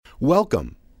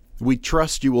Welcome. We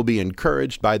trust you will be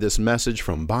encouraged by this message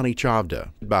from Bonnie Chavda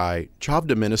by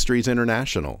Chavda Ministries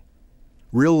International.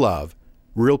 Real love,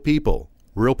 real people,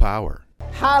 real power.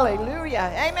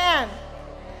 Hallelujah. Amen.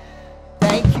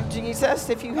 Thank you, Jesus.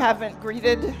 If you haven't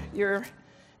greeted your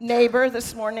neighbor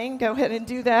this morning, go ahead and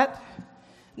do that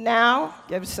now.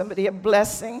 Give somebody a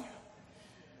blessing.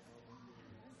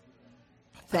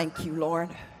 Thank you, Lord.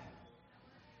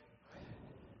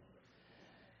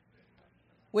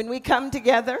 When we come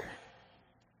together,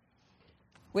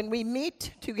 when we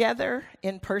meet together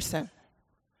in person,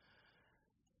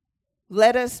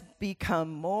 let us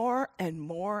become more and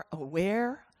more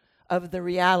aware of the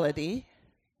reality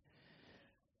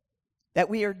that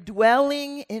we are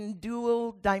dwelling in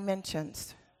dual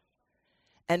dimensions.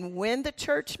 And when the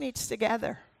church meets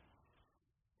together,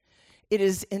 it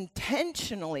is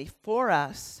intentionally for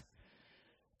us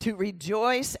to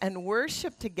rejoice and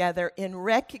worship together in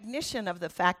recognition of the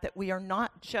fact that we are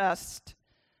not just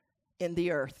in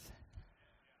the earth.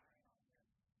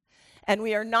 And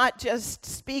we are not just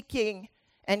speaking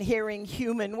and hearing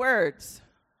human words.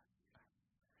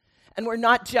 And we're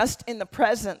not just in the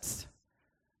presence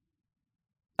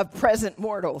of present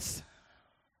mortals.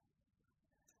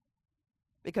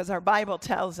 Because our Bible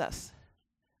tells us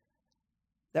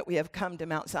that we have come to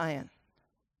Mount Zion,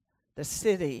 the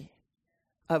city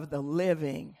of the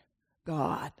living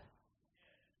God,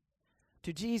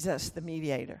 to Jesus the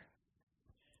mediator,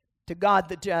 to God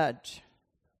the judge,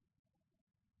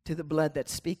 to the blood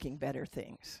that's speaking better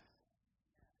things,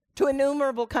 to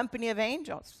innumerable company of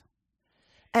angels,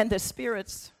 and the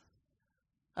spirits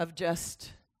of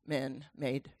just men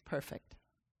made perfect.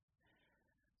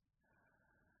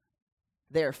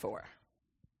 Therefore,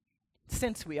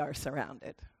 since we are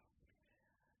surrounded,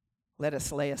 let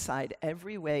us lay aside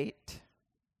every weight,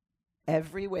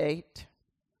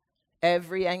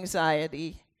 every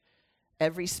anxiety,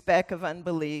 every speck of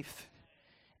unbelief,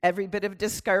 every bit of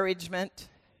discouragement,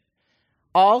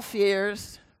 all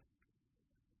fears,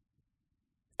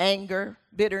 anger,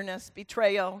 bitterness,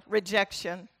 betrayal,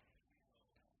 rejection.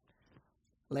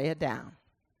 Lay it down.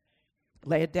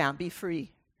 Lay it down. Be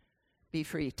free. Be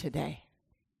free today.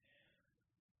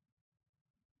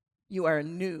 You are a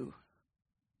new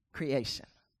creation,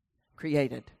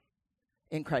 created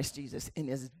in Christ Jesus. In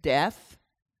his death,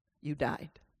 you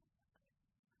died.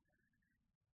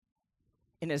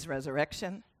 In his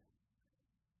resurrection,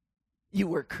 you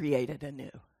were created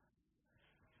anew.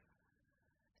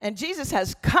 And Jesus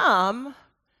has come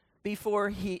before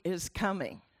he is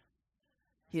coming.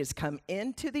 He has come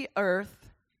into the earth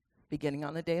beginning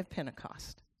on the day of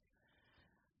Pentecost,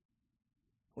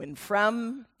 when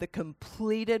from the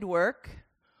completed work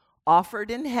offered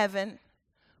in heaven,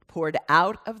 poured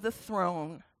out of the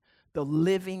throne, the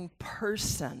living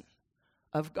person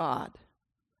of God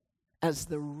as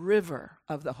the river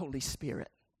of the Holy Spirit,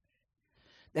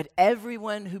 that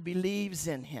everyone who believes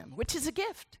in him, which is a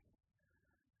gift.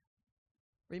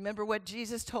 Remember what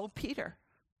Jesus told Peter.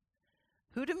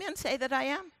 Who do men say that I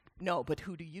am? No, but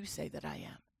who do you say that I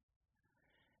am?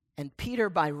 And Peter,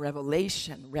 by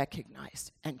revelation,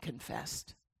 recognized and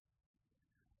confessed.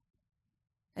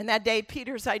 And that day,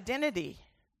 Peter's identity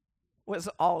was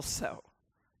also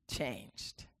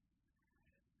changed.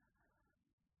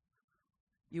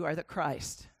 You are the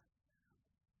Christ,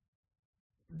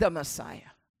 the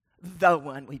Messiah, the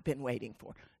one we've been waiting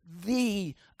for,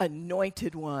 the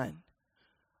anointed one,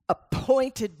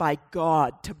 appointed by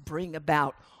God to bring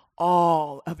about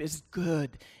all of his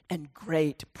good and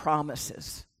great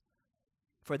promises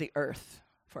for the earth,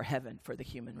 for heaven, for the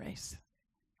human race.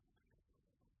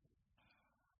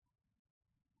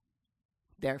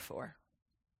 Therefore,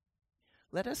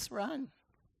 let us run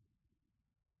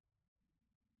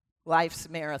life's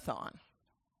marathon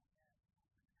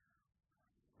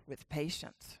with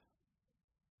patience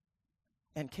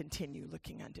and continue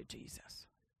looking unto Jesus.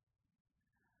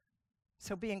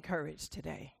 So be encouraged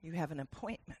today. You have an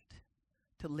appointment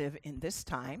to live in this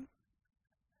time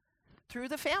through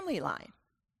the family line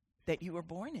that you were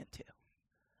born into.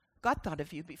 God thought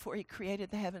of you before he created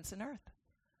the heavens and earth.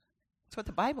 That's what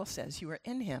the Bible says. You were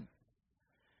in him.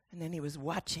 And then he was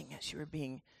watching as you were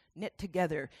being knit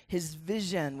together. His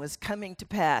vision was coming to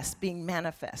pass, being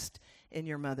manifest in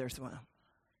your mother's womb.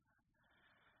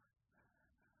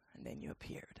 And then you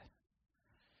appeared.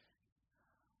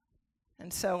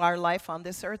 And so our life on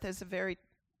this earth is a very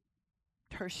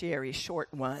tertiary,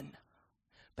 short one,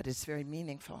 but it's very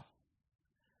meaningful.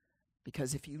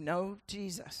 Because if you know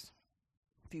Jesus,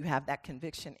 if you have that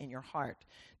conviction in your heart,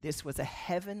 this was a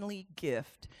heavenly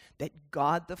gift that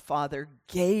God the Father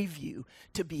gave you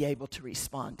to be able to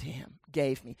respond to him,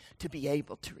 gave me to be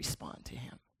able to respond to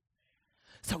him.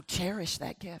 So cherish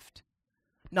that gift.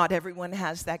 Not everyone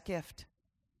has that gift.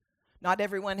 Not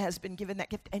everyone has been given that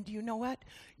gift. And do you know what?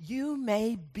 You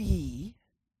may be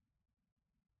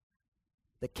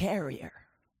the carrier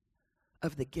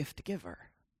of the gift giver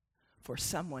for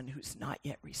someone who's not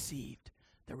yet received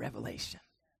the revelation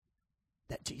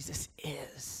that Jesus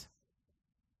is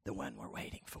the one we're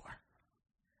waiting for.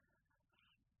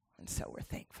 And so we're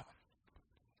thankful.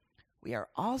 We are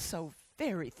also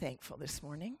very thankful this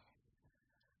morning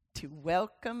to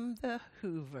welcome the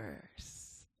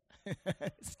Hoovers.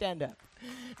 Stand up.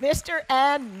 Mr.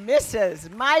 and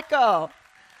Mrs. Michael.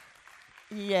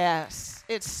 Yes,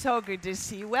 it's so good to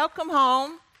see you. Welcome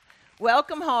home.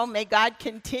 Welcome home. May God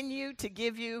continue to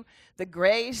give you the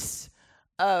grace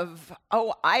of,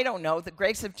 the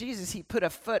grace of Jesus. He put a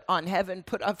foot on heaven,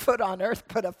 put a foot on earth,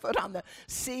 put a foot on the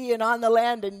sea and on the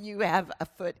land, and you have a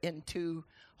foot in two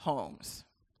homes,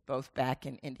 both back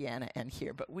in Indiana and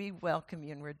here. But we welcome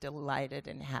you, and we're delighted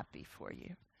and happy for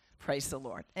you. Praise the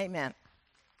Lord. Amen.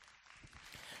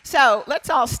 So let's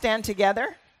all stand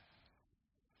together.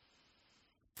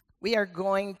 We are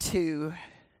going to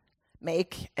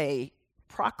make a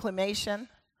proclamation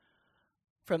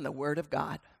from the Word of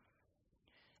God.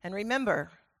 And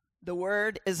remember, the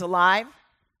Word is alive.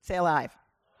 Say alive.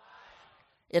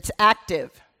 It's active,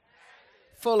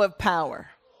 full of power.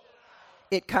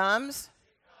 It comes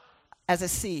as a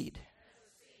seed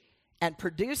and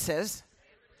produces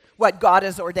what God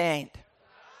has ordained.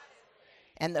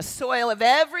 And the soil of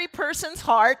every person's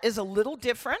heart is a little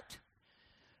different.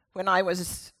 When I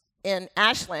was in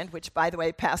Ashland, which, by the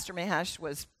way, Pastor Mahesh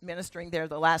was ministering there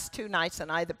the last 2 nights,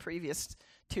 and I the previous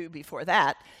 2 before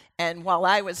that. And while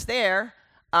I was there,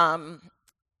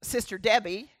 Sister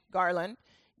Debbie Garland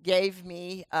gave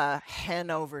me a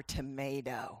Hanover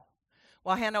tomato.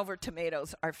 Well, Hanover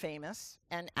tomatoes are famous,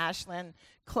 and Ashland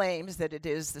claims that it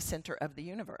is the center of the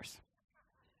universe.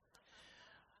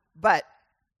 But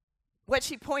what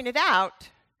she pointed out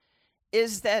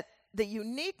is that the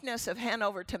uniqueness of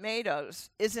Hanover tomatoes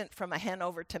isn't from a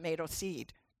Hanover tomato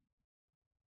seed,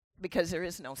 because there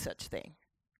is no such thing.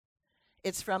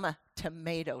 It's from a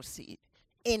tomato seed,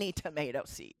 any tomato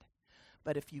seed.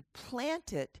 But if you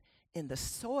plant it in the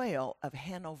soil of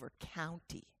Hanover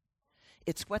County,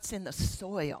 it's what's in the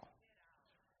soil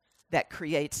that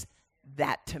creates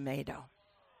that tomato.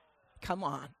 Come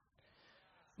on.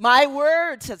 My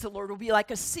word, says the Lord, will be like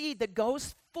a seed that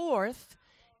goes forth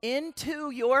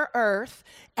into your earth,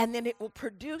 and then it will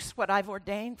produce what I've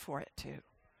ordained for it to.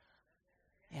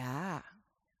 Yeah.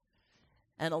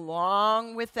 And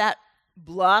along with that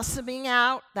blossoming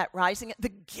out, that rising, the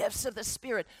gifts of the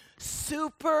Spirit,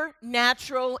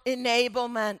 supernatural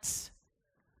enablements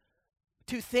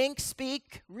to think,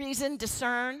 speak, reason,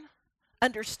 discern,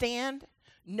 understand,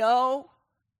 know.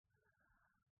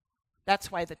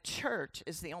 That's why the church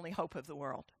is the only hope of the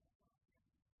world.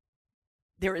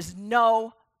 There is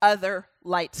no other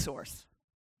light source.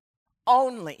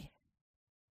 Only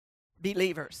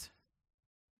believers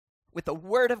with the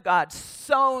Word of God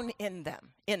sown in them,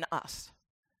 in us,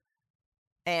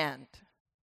 and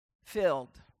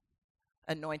filled,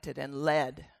 anointed, and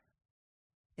led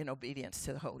in obedience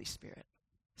to the Holy Spirit.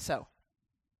 So,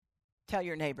 tell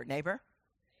your neighbor,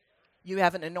 you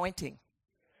have an anointing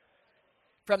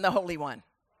from the Holy One.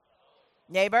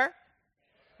 Neighbor,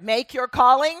 make your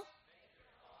calling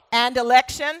and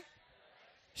election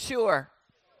sure.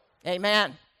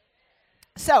 Amen.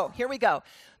 So, here we go.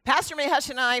 Pastor Mahesh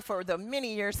and I, for the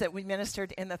many years that we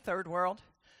ministered in the third world,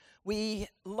 we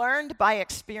learned by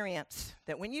experience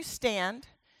that when you stand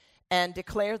and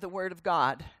declare the Word of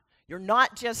God, you're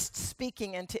not just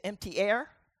speaking into empty air.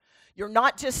 You're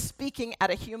not just speaking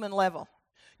at a human level.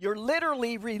 You're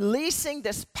literally releasing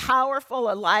this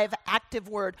powerful, alive, active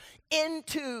word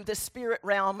into the spirit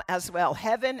realm as well.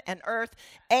 Heaven and earth,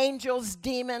 angels,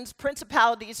 demons,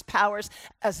 principalities, powers,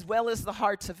 as well as the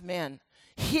hearts of men,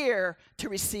 here to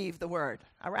receive the word.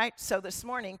 All right? So this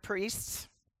morning, priests,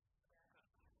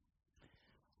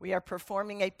 we are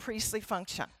performing a priestly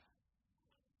function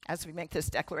as we make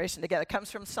this declaration together. It comes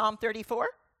from Psalm 34,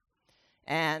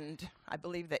 and I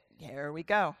believe that, here we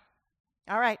go.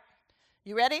 All right.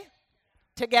 You ready?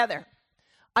 Together.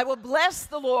 I will bless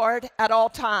the Lord at all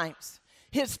times.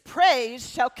 His praise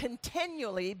shall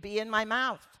continually be in my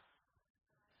mouth.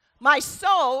 My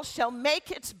soul shall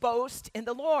make its boast in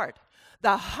the Lord.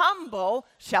 The humble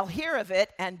shall hear of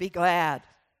it and be glad.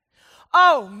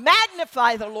 Oh,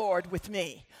 magnify the Lord with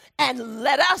me, and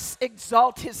let us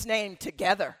exalt his name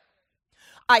together.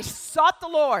 I sought the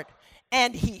Lord,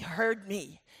 and he heard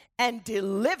me, and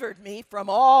delivered me from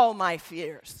all my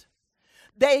fears.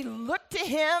 They looked to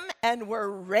him and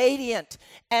were radiant,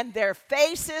 and their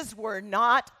faces were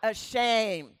not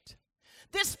ashamed.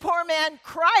 This poor man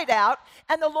cried out,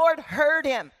 and the Lord heard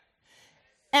him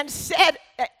and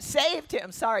saved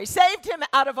him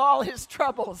out of all his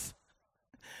troubles.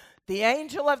 The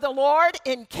angel of the Lord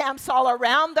encamps all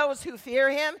around those who fear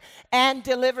him and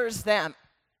delivers them.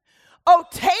 Oh,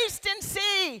 taste and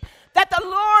see that the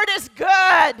Lord is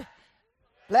good.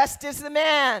 Blessed is the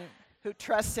man who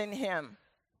trusts in him.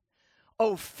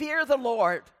 Oh, fear the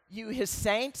Lord, you his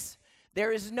saints.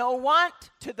 There is no want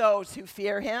to those who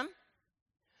fear him.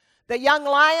 The young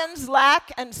lions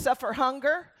lack and suffer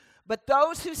hunger, but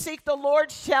those who seek the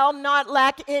Lord shall not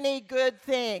lack any good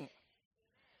thing.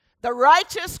 The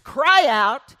righteous cry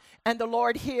out, and the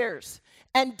Lord hears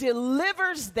and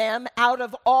delivers them out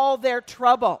of all their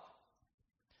trouble.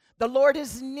 The Lord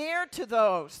is near to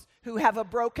those who have a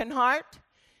broken heart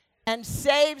and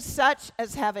saves such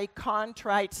as have a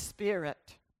contrite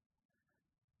spirit.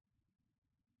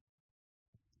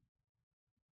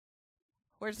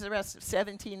 Where's the rest of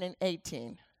 17 and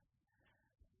 18?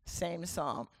 Same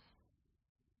psalm.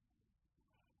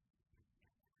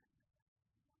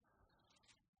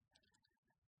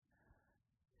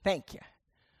 Thank you.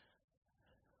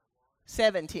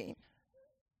 17.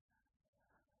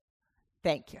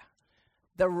 Thank you.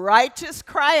 The righteous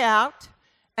cry out,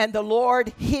 and the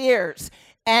Lord hears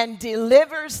and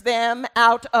delivers them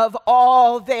out of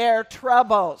all their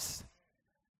troubles.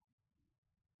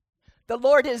 The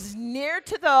Lord is near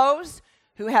to those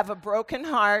who have a broken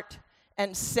heart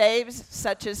and saves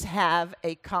such as have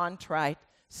a contrite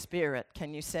spirit.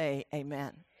 Can you say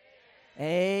amen?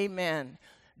 Amen.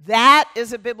 That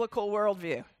is a biblical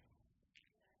worldview.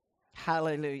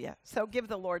 Hallelujah. So give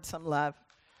the Lord some love.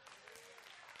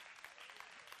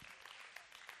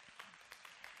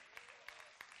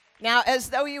 Now, as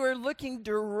though you were looking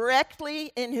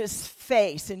directly in his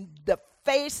face, in the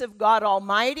face of God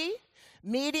Almighty,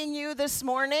 meeting you this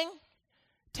morning,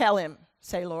 tell him,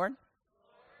 say, Lord,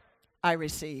 I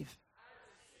receive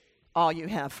all you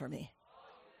have for me.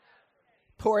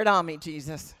 Pour it on me,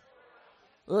 Jesus.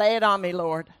 Lay it on me,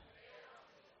 Lord.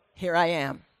 Here I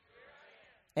am.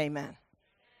 Amen.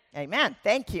 Amen.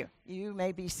 Thank you. You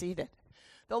may be seated.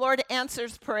 The Lord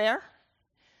answers prayer.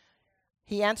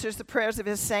 He answers the prayers of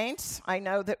his saints. I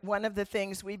know that one of the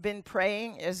things we've been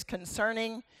praying is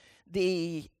concerning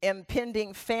the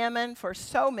impending famine for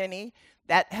so many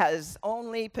that has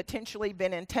only potentially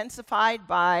been intensified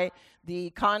by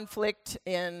the conflict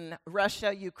in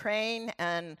Russia, Ukraine,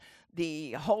 and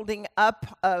the holding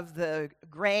up of the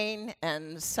grain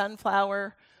and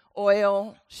sunflower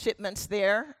oil shipments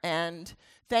there. And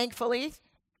thankfully,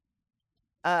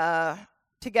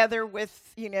 together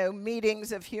with,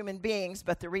 meetings of human beings,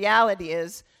 but the reality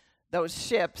is those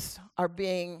ships are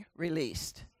being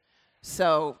released.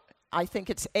 So I think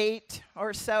it's 8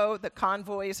 or so. The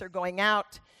convoys are going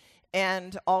out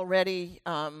and already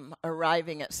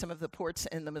arriving at some of the ports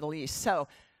in the Middle East. So,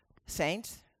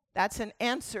 saints, that's an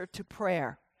answer to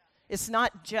prayer. It's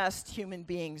not just human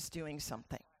beings doing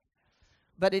something,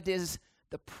 but it is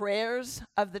the prayers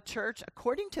of the church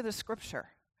according to the scripture.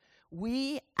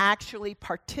 We actually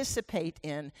participate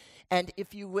in, and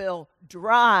if you will,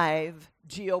 drive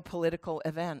geopolitical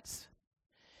events.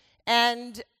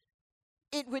 And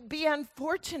it would be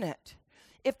unfortunate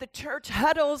if the church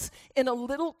huddles in a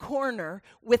little corner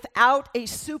without a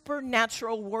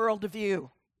supernatural worldview.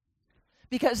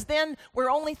 Because then we're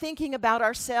only thinking about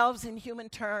ourselves in human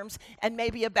terms and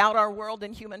maybe about our world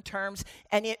in human terms,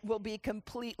 and it will be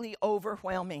completely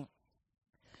overwhelming.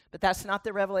 But that's not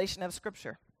the revelation of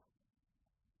Scripture.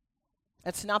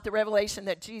 That's not the revelation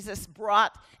that Jesus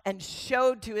brought and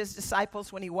showed to his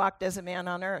disciples when he walked as a man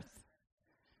on earth.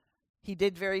 He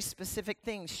did very specific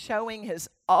things, showing his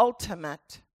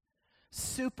ultimate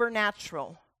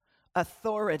supernatural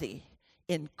authority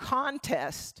in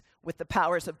contest with the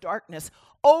powers of darkness,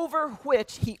 over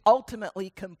which he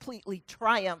ultimately completely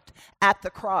triumphed at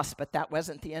the cross. But that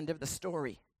wasn't the end of the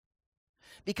story.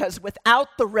 Because without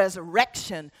the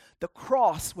resurrection, the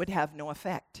cross would have no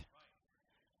effect.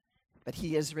 But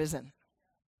he is risen.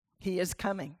 He is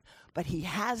coming. But he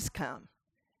has come,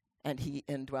 and he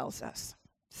indwells us.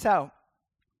 So,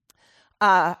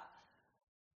 when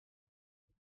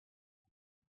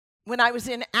I was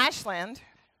in Ashland,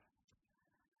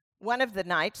 one of the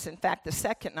nights, in fact, the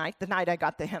second night, the night I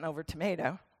got the Hanover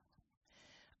tomato,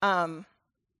 I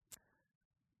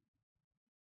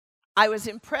was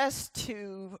impressed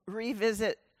to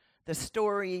revisit the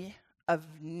story of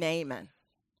Naaman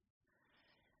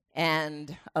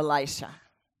and Elisha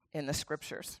in the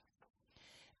scriptures.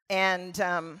 And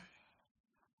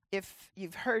if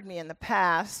you've heard me in the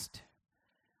past,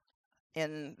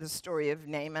 in the story of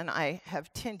Naaman, I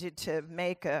have tended to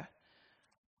make a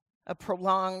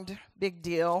prolonged big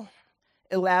deal,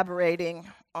 elaborating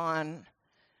on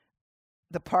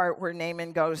the part where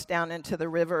Naaman goes down into the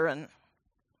river and,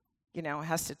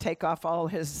 has to take off all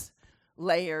his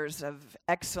layers of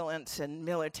excellence and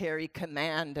military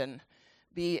command and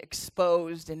be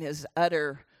exposed in his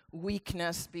utter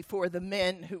weakness before the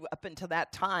men who up until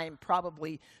that time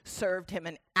probably served him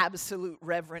in absolute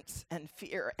reverence and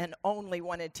fear and only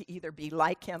wanted to either be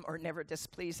like him or never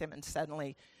displease him, and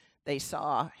suddenly they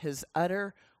saw his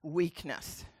utter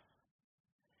weakness.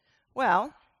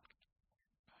 Well,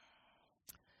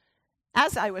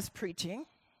 as I was preaching,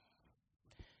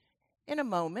 in a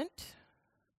moment,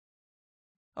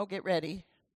 get ready.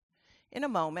 In a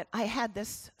moment, I had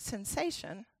this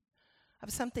sensation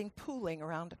of something pooling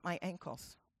around my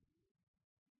ankles.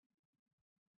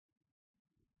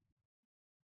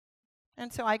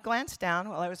 And so I glanced down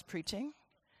while I was preaching,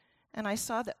 and I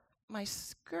saw that my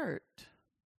skirt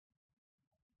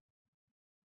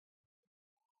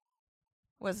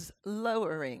was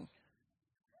lowering.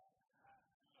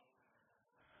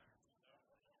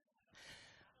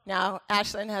 Now,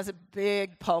 Ashland has a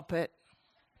big pulpit.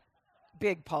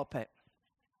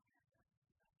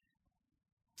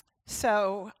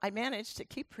 So I managed to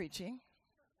keep preaching,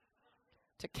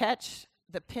 to catch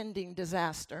the pending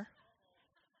disaster,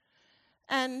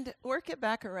 and work it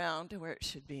back around to where it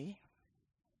should be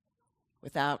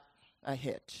without a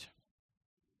hitch.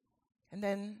 And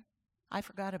then I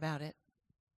forgot about it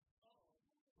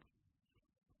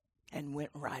and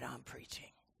went right on preaching.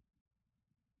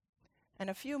 And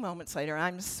a few moments later,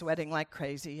 I'm sweating like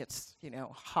crazy. It's,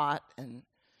 hot and,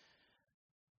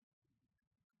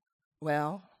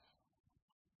 well,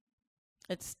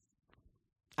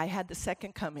 I had the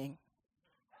second coming.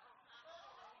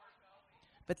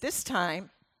 But this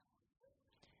time,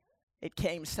 it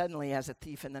came suddenly as a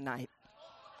thief in the night.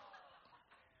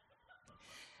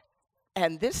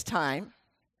 And this time,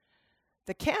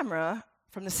 the camera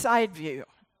from the side view,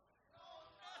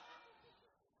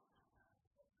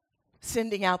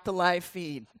 sending out the live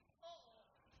feed.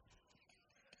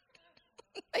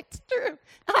 It's true.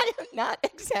 I am not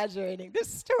exaggerating this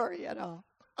story at all.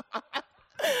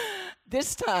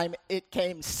 This time it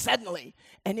came suddenly,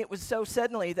 and it was so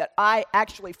suddenly that I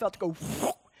actually felt it go,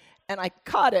 and I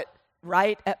caught it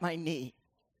right at my knee.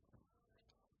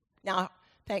 Now,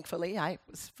 thankfully, I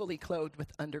was fully clothed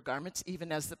with undergarments,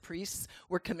 even as the priests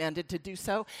were commanded to do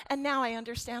so, and now I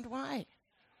understand why.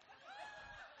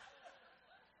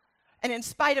 And in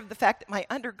spite of the fact that my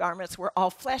undergarments were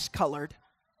all flesh-colored,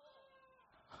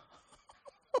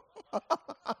 that's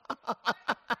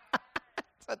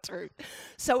the truth.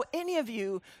 So any of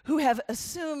you who have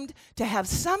assumed to have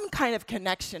some kind of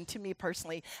connection to me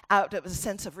personally out of a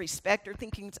sense of respect or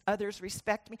thinking others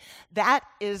respect me, that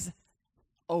is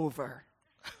over.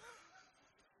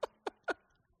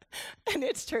 And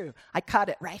it's true. I caught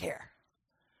it right here.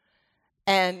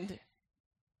 And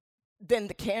then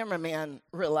the cameraman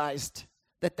realized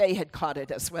that they had caught it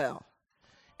as well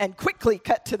and quickly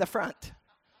cut to the front.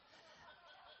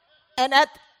 And at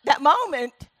that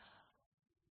moment,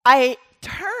 I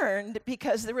turned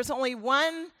because there was only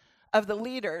one of the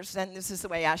leaders, and this is the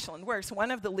way Ashland works,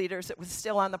 one of the leaders that was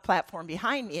still on the platform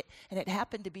behind me, and it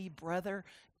happened to be Brother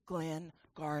Glenn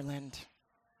Garland.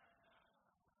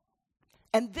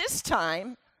 And this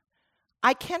time,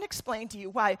 I can't explain to you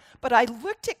why, but I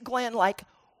looked at Glenn like,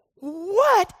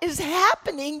 what is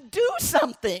happening? Do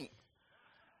something.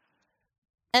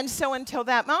 And so until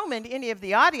that moment, any of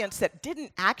the audience that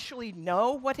didn't actually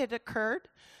know what had occurred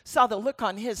saw the look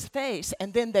on his face,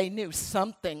 and then they knew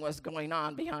something was going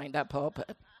on behind that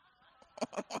pulpit.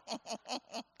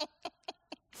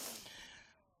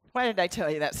 Why did I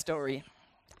tell you that story?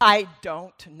 I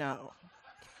don't know.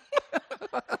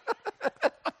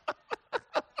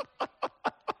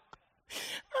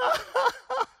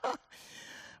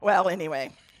 Well,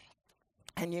 anyway,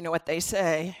 and you know what they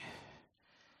say,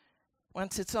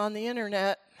 once it's on the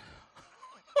internet,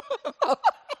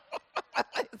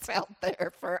 it's out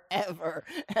there forever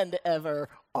and ever.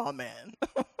 Amen.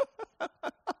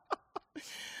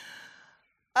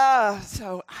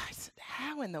 So I said,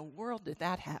 how in the world did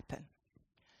that happen?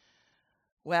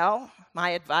 Well, my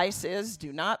advice is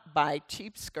do not buy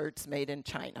cheap skirts made in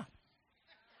China.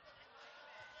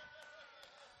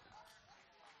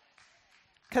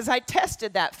 Because I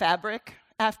tested that fabric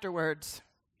afterwards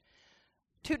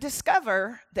to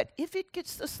discover that if it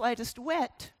gets the slightest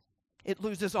wet, it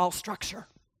loses all structure.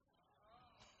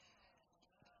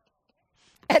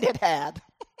 And it had.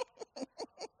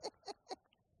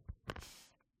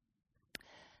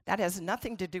 That has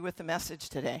nothing to do with the message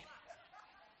today.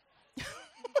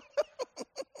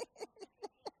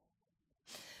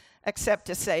 Except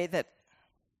to say that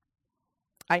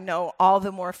I know all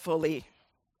the more fully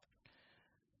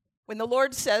when the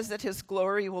Lord says that his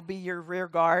glory will be your rear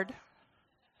guard,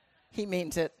 he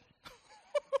means it.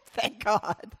 Thank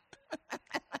God.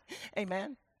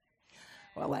 Amen.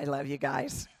 Well, I love you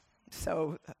guys.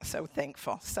 So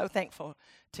thankful. So thankful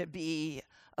to be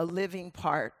a living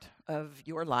part of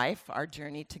your life, our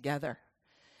journey together.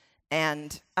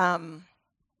 And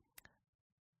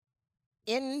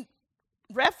in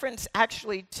reference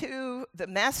actually to the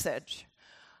message,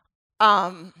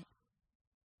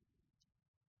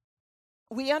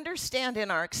 we understand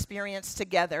in our experience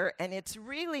together, and it's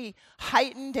really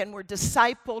heightened and we're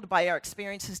discipled by our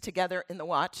experiences together in the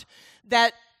Watch,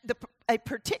 that a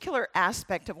particular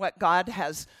aspect of what God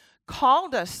has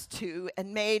called us to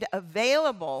and made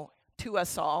available to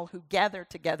us all who gather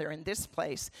together in this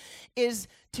place is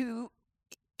to,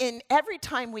 in every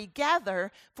time we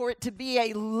gather, for it to be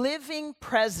a living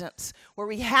presence where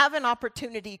we have an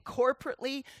opportunity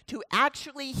corporately to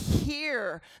actually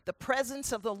hear the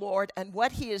presence of the Lord and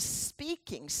what he is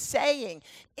speaking, saying,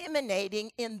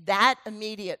 emanating in that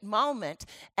immediate moment,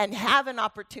 and have an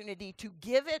opportunity to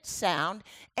give it sound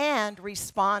and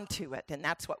respond to it. And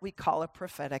that's what we call a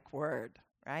prophetic word,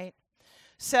 right?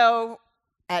 So,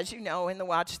 as you know, in the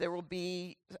Watch, there will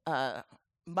be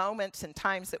moments and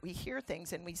times that we hear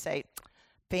things and we say,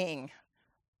 bing,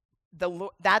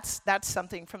 that's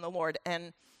something from the Lord.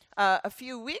 And a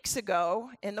few weeks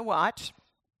ago in the Watch,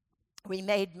 we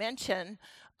made mention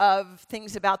of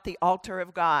things about the altar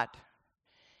of God.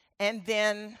 And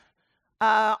then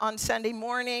on Sunday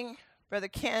morning, Brother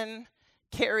Ken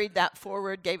carried that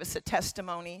forward, gave us a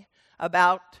testimony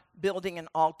about building an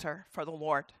altar for the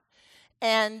Lord.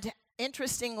 And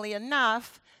interestingly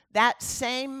enough, that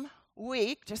same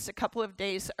week, just a couple of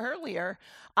days earlier,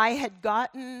 I had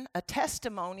gotten a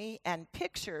testimony and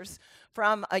pictures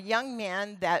from a young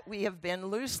man that we have been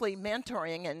loosely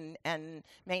mentoring and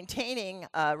maintaining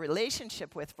a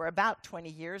relationship with for about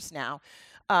 20 years now,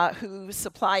 who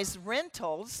supplies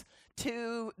rentals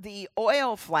to the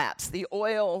oil flats, the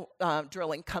oil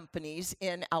drilling companies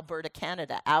in Alberta,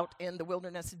 Canada, out in the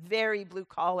wilderness, very blue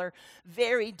collar,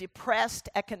 very depressed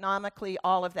economically,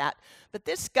 all of that. But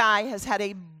this guy has had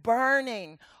a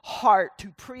burning heart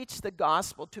to preach the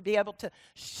gospel, to be able to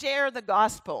share the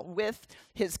gospel with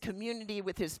his community,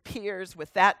 with his peers,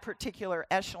 with that particular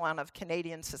echelon of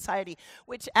Canadian society,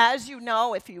 which, as you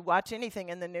know, if you watch anything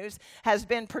in the news, has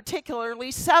been particularly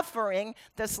suffering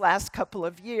this last couple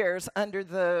of years under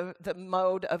the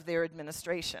mode of their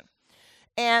administration.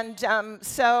 And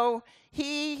so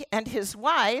he and his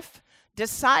wife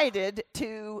decided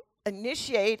to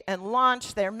initiate and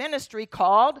launch their ministry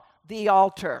called The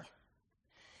Altar.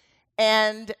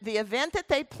 And the event that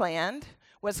they planned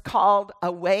was called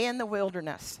Away in the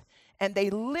Wilderness. And they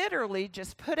literally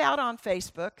just put out on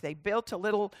Facebook, they built a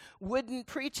little wooden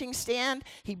preaching stand.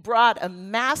 He brought a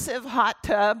massive hot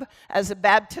tub as a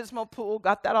baptismal pool,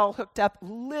 got that all hooked up,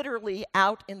 literally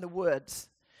out in the woods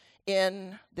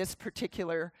in this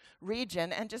particular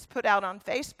region, and just put out on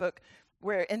Facebook,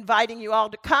 we're inviting you all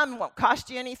to come, it won't cost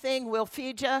you anything, we'll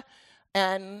feed you,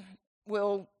 and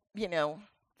we'll,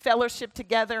 fellowship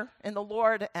together in the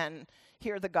Lord and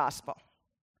hear the gospel.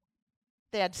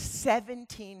 They had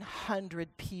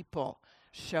 1,700 people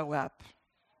show up.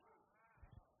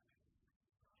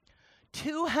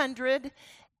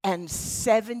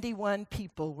 271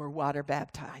 people were water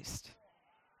baptized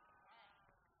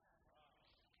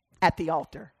at the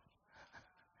altar.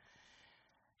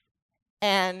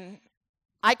 And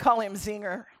I call him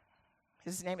Zinger.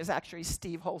 His name is actually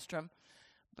Steve Holstrom.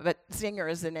 But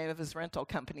Zinger is the name of his rental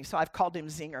company. So I've called him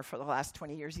Zinger for the last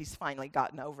 20 years. He's finally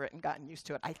gotten over it and gotten used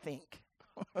to it, I think.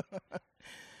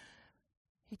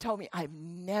 He told me, I've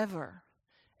never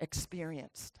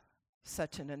experienced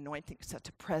such an anointing, such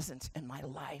a presence in my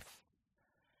life.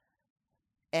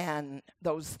 And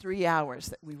those 3 hours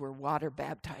that we were water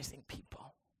baptizing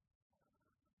people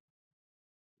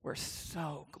were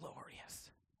so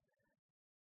glorious.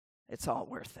 It's all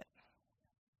worth it.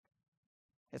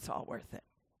 It's all worth it.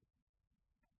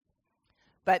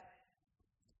 But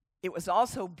it was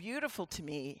also beautiful to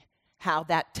me how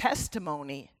that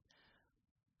testimony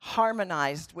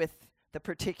harmonized with the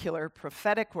particular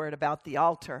prophetic word about the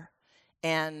altar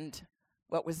and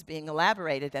what was being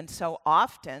elaborated. And so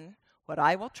often, what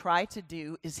I will try to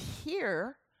do is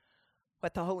hear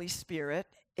what the Holy Spirit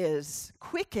is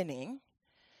quickening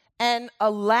and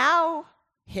allow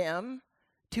him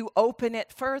to open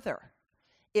it further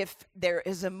if there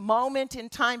is a moment in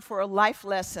time for a life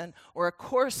lesson or a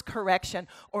course correction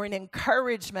or an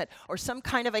encouragement or some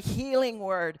kind of a healing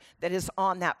word that is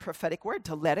on that prophetic word,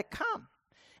 to let it come.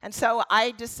 And so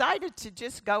I decided to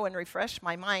just go and refresh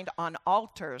my mind on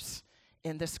altars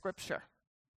in the scripture.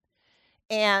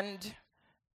 And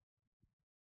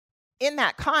in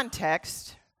that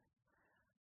context,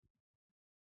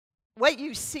 what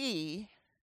you see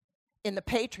in the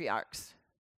patriarchs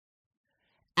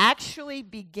actually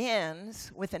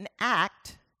begins with an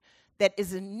act that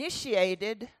is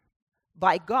initiated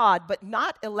by God, but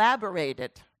not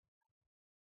elaborated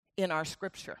in our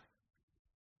scripture.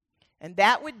 And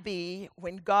that would be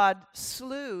when God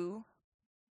slew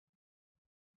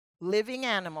living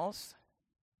animals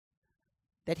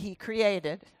that he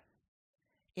created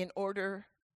in order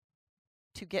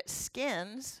to get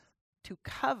skins to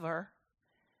cover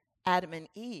Adam and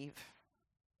Eve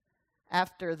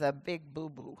after the big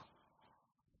boo-boo.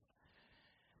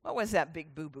 What was that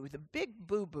big boo-boo? The big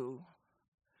boo-boo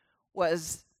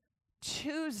was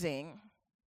choosing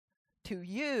to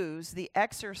use the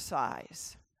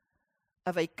exercise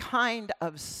of a kind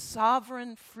of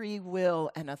sovereign free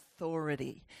will and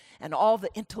authority and all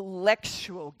the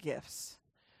intellectual gifts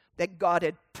that God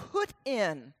had put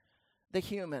in the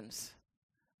humans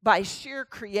by sheer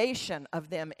creation of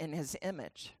them in his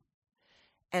image.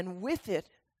 And with it,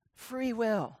 free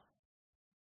will.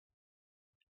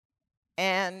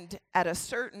 And at a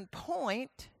certain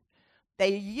point,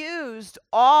 they used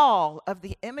all of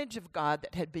the image of God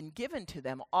that had been given to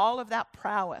them, all of that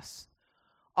prowess,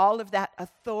 all of that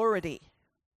authority,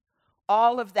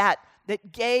 all of that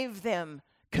gave them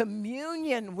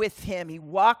communion with him. He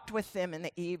walked with them in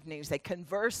the evenings. They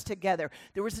conversed together.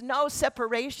 There was no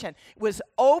separation. It was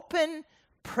open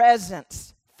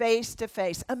presence, face to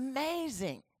face.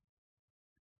 Amazing.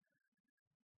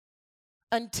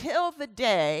 Until the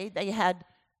day they had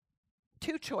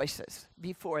two choices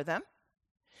before them,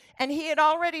 and he had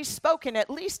already spoken at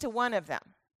least to one of them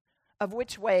of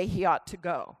which way he ought to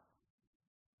go.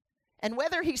 And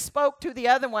whether he spoke to the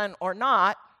other one or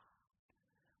not,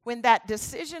 when that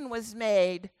decision was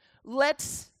made,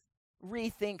 let's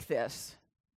rethink this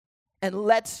and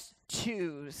let's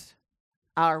choose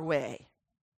our way.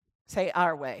 Say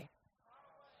our way.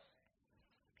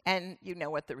 And you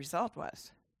know what the result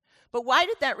was. But why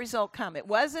did that result come? It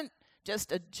wasn't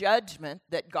just a judgment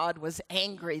that God was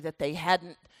angry that they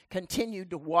hadn't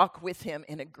continued to walk with him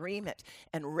in agreement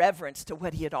and reverence to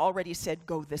what he had already said,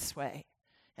 go this way.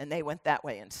 And they went that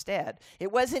way instead.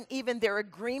 It wasn't even their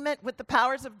agreement with the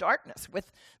powers of darkness,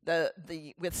 with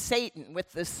with Satan,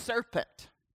 with the serpent.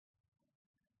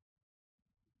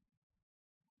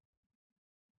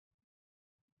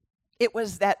 It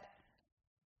was that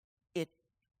it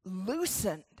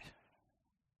loosened,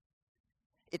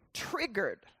 it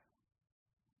triggered,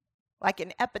 like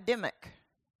an epidemic,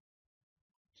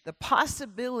 the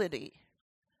possibility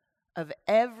of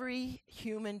every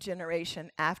human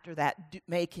generation after that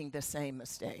making the same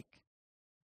mistake.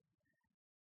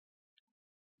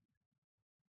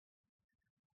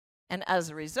 And as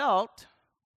a result,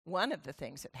 one of the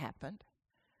things that happened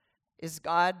is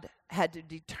God had to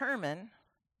determine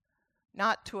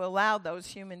not to allow those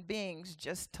human beings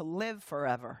just to live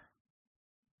forever.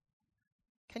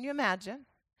 Can you imagine?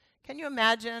 Can you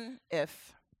imagine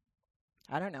if,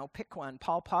 I don't know, pick one,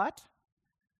 Pol Pot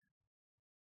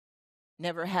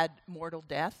never had mortal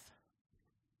death?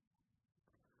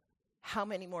 How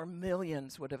many more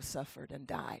millions would have suffered and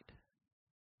died?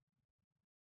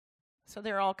 So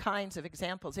there are all kinds of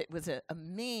examples. It was a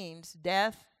means,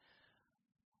 death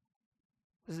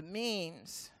was a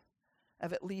means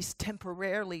of at least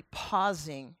temporarily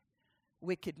pausing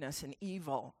wickedness and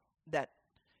evil that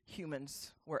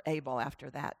humans were able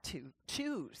after that to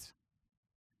choose.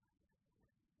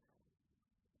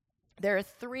 There are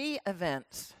three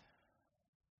events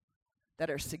that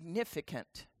are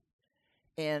significant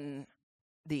in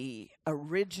the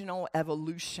original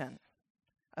evolution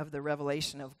of the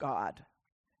revelation of God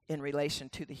in relation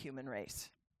to the human race.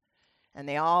 And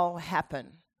they all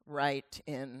happen right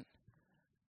in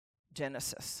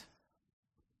Genesis.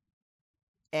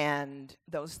 And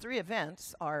those three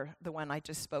events are the one I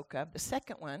just spoke of. The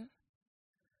second one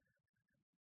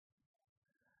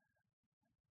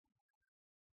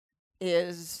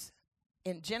is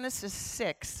in Genesis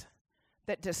 6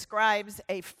 that describes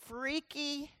a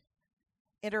freaky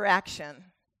interaction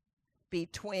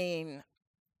between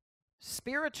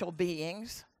spiritual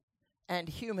beings and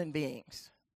human beings,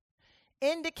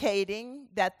 indicating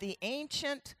that the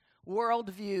ancient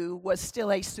worldview was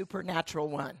still a supernatural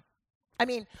one. I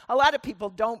mean, a lot of people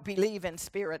don't believe in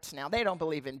spirits now. They don't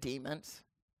believe in demons.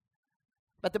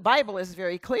 But the Bible is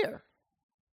very clear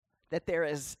that there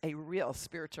is a real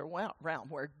spiritual realm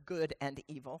where good and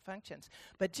evil functions.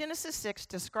 But Genesis 6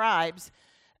 describes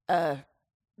a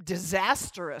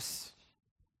disastrous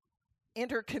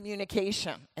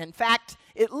intercommunication. In fact,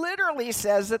 it literally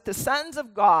says that the sons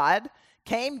of God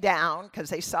came down because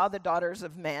they saw the daughters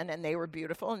of men and they were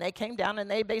beautiful, and they came down and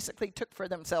they basically took for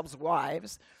themselves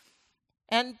wives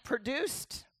and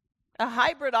produced a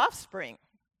hybrid offspring.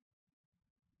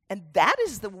 And that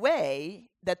is the way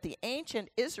that the ancient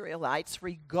Israelites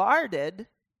regarded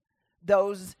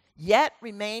those yet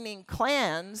remaining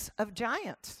clans of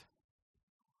giants.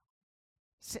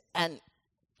 And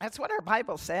that's what our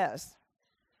Bible says.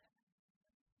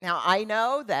 Now, I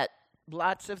know that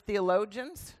lots of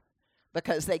theologians,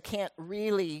 because they can't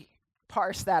really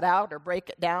parse that out or break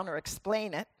it down or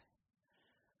explain it,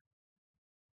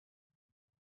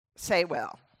 say,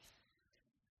 well,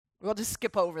 we'll just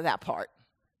skip over that part.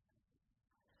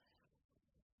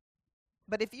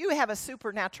 But if you have a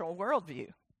supernatural worldview,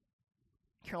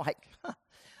 you're like,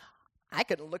 I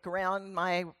could look around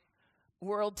my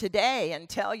world today and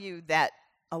tell you that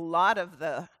a lot of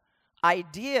the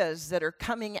ideas that are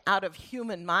coming out of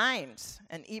human minds,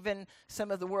 and even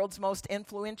some of the world's most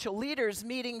influential leaders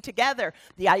meeting together,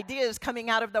 the ideas coming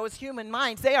out of those human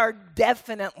minds, they are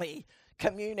definitely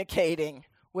communicating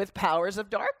with powers of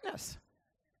darkness.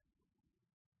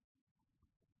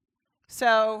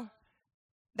 So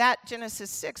that Genesis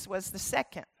 6 was the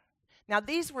second. Now,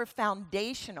 these were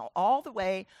foundational all the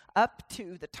way up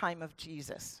to the time of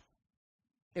Jesus.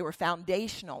 They were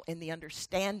foundational in the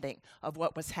understanding of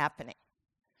what was happening.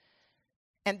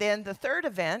 And then the third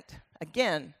event,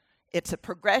 again, it's a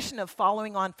progression of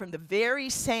following on from the very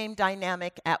same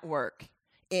dynamic at work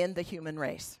in the human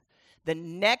race. The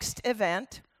next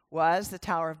event was the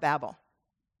Tower of Babel.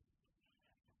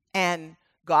 And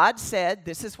God said,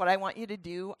 this is what I want you to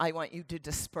do. I want you to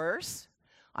disperse.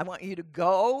 I want you to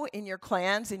go in your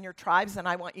clans, in your tribes, and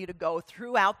I want you to go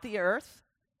throughout the earth.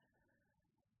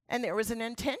 And there was an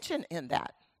intention in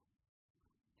that.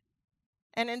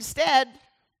 And instead,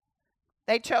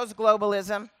 they chose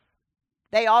globalism.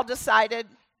 They all decided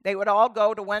they would all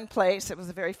go to one place. It was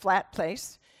a very flat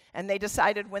place. And they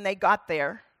decided when they got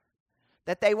there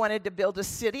that they wanted to build a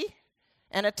city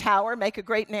and a tower, make a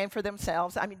great name for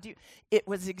themselves. I mean, it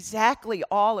was exactly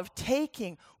all of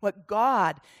taking what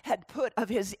God had put of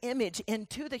his image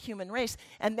into the human race.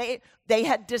 And they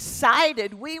had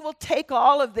decided, we will take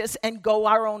all of this and go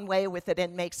our own way with it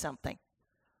and make something.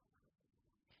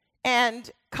 And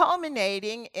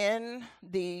culminating in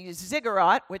the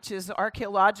ziggurat, which is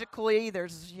archaeologically,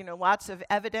 there's lots of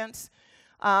evidence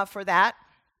for that.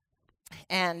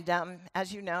 And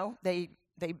as you know, they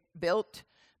built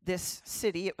this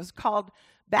city. It was called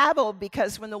Babel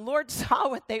because when the Lord saw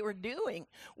what they were doing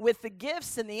with the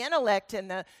gifts and the intellect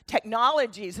and the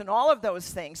technologies and all of those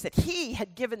things that he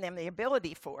had given them the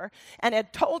ability for and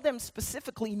had told them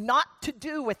specifically not to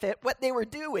do with it what they were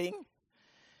doing,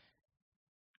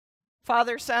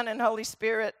 Father, Son, and Holy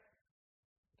Spirit,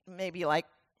 maybe like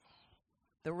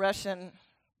the Russian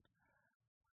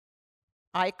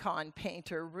icon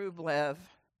painter Rublev,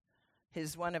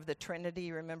 is one of the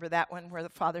Trinity. Remember that one where the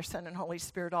Father, Son, and Holy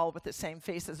Spirit all with the same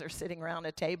faces are sitting around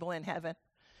a table in heaven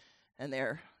and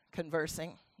they're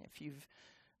conversing. If you've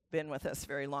been with us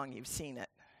very long, you've seen it.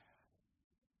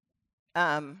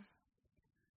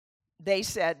 They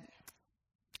said,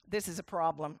 this is a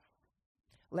problem.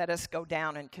 Let us go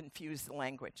down and confuse the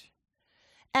language.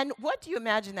 And what do you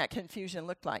imagine that confusion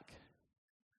looked like?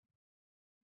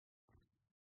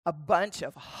 A bunch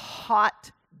of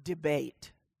hot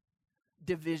debate.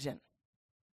 Division,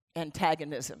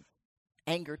 antagonism,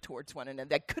 anger towards one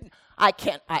another.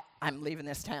 I'm leaving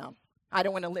this town. I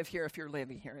don't want to live here if you're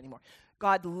living here anymore.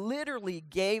 God literally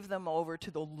gave them over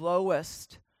to the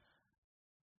lowest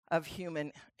of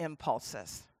human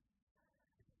impulses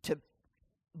to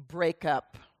break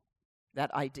up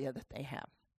that idea that they have.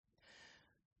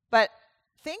 But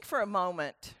think for a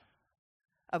moment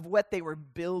of what they were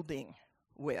building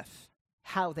with.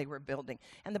 How they were building.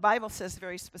 And the Bible says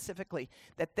very specifically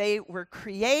that they were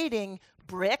creating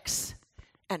bricks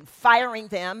and firing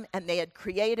them, and they had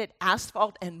created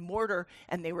asphalt and mortar,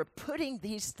 and they were putting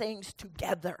these things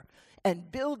together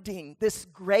and building this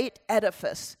great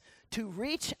edifice to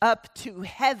reach up to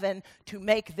heaven to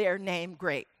make their name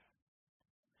great.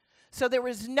 So there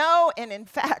was and in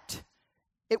fact,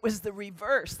 it was the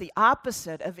reverse, the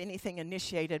opposite of anything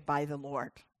initiated by the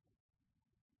Lord.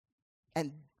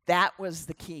 And that was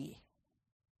the key.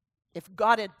 If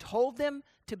God had told them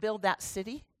to build that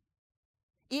city,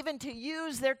 even to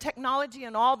use their technology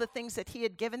and all the things that he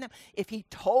had given them, if he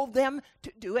told them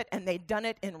to do it and they'd done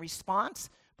it in response,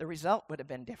 the result would have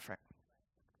been different.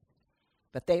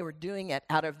 But they were doing it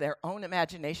out of their own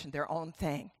imagination, their own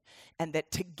thing, and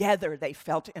that together they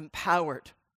felt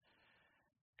empowered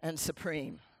and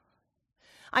supreme.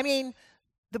 I mean,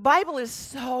 the Bible is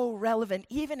so relevant,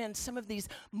 even in some of these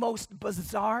most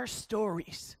bizarre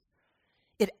stories.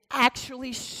 It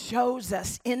actually shows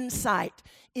us insight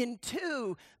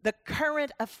into the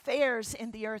current affairs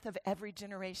in the earth of every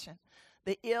generation,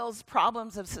 the ills,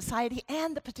 problems of society,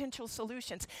 and the potential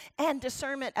solutions, and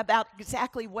discernment about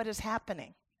exactly what is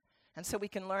happening. And so we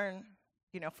can learn,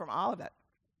 from all of it.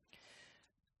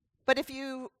 But if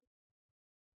you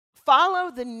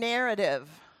follow the narrative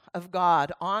of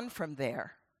God on from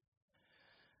there,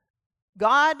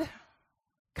 God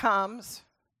comes,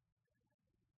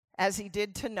 as he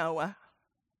did to Noah,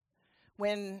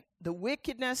 when the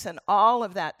wickedness and all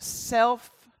of that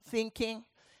self-thinking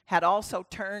had also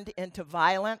turned into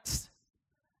violence.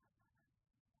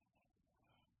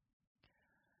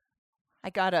 I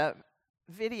got a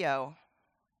video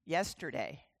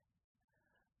yesterday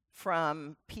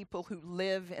from people who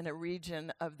live in a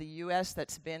region of the U.S.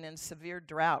 that's been in severe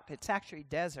drought. It's actually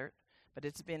desert, but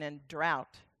it's been in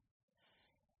drought.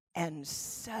 And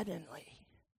suddenly,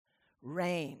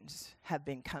 rains have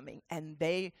been coming, and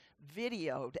they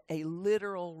videoed a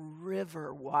literal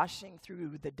river washing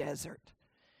through the desert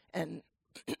and,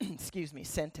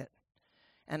 sent it.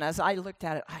 And as I looked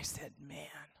at it, I said, man,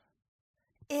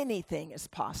 anything is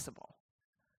possible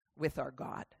with our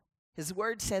God. His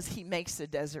word says he makes the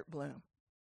desert bloom.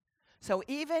 So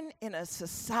even in a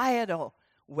societal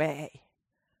way,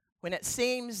 when it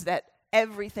seems that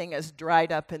everything is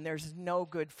dried up and there's no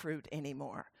good fruit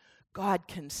anymore, God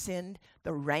can send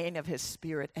the rain of his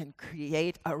Spirit and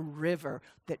create a river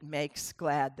that makes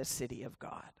glad the city of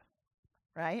God.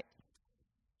 Right?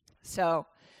 So,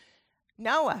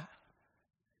 Noah,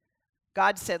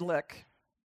 God said, look,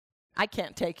 I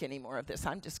can't take any more of this.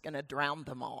 I'm just going to drown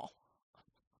them all.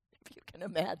 If you can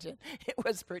imagine, it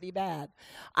was pretty bad.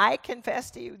 I confess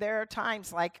to you, there are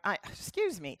times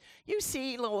you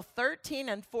see little 13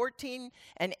 and 14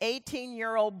 and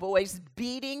 18-year-old boys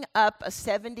beating up a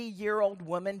 70-year-old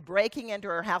woman, breaking into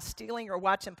her house, stealing her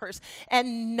watch and purse,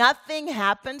 and nothing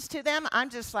happens to them. I'm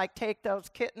just like, take those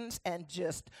kittens and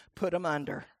just put them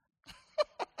under.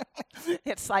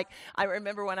 It's like, I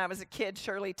remember when I was a kid,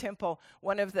 Shirley Temple,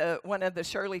 one of the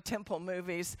Shirley Temple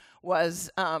movies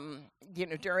was,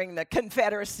 during the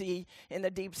Confederacy in the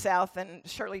Deep South, and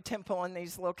Shirley Temple and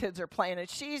these little kids are playing, and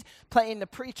she's playing the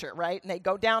preacher, right? And they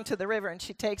go down to the river, and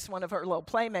she takes one of her little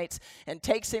playmates and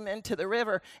takes him into the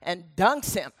river and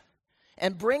dunks him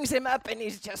and brings him up, and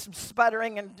he's just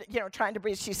sputtering and, trying to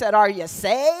breathe. She said, "Are you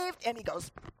saved?" And he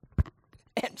goes,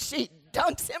 and she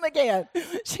dunks him again.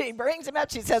 She brings him up.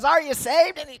 She says, "Are you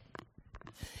saved?"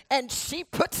 And she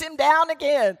puts him down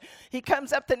again. He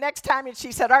comes up the next time, and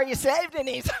she said, "Are you saved?" And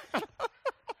he's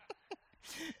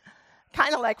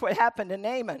kind of like what happened to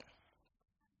Naaman.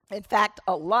 In fact,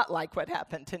 a lot like what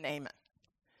happened to Naaman.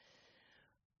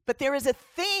 But there is a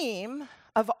theme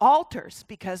of altars,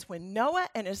 because when Noah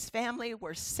and his family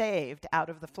were saved out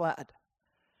of the flood,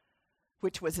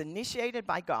 which was initiated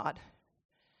by God,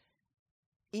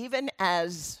 even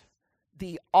as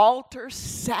the altar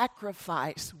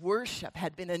sacrifice worship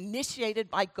had been initiated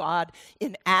by God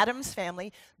in Adam's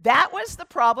family, that was the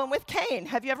problem with Cain.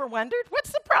 Have you ever wondered,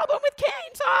 what's the problem with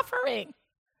Cain's offering?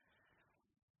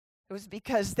 It was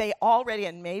because they already,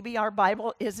 and maybe our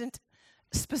Bible isn't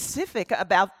specific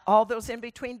about all those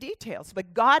in-between details,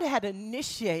 but God had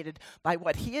initiated, by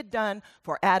what he had done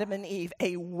for Adam and Eve,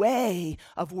 a way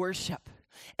of worship.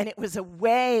 And it was a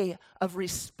way of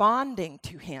responding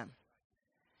to him.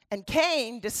 And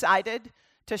Cain decided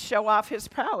to show off his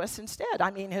prowess instead.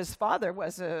 I mean, his father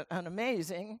was an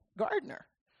amazing gardener,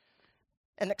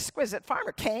 an exquisite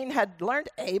farmer. Cain had learned.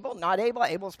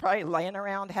 Abel's probably laying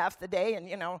around half the day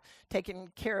and, taking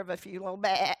care of a few little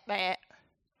bat.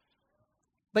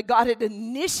 But God had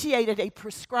initiated a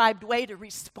prescribed way to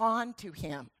respond to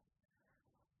him.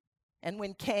 And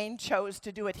when Cain chose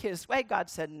to do it his way, God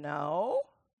said, no.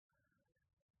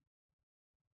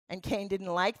 And Cain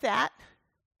didn't like that.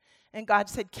 And God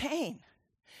said, Cain,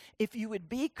 if you would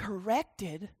be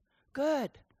corrected,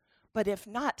 good. But if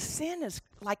not, sin is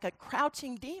like a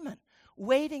crouching demon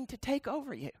waiting to take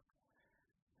over you.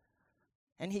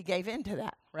 And he gave in to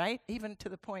that, right? Even to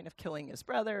the point of killing his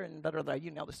brother and blah, blah, blah, you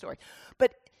know the story.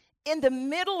 But in the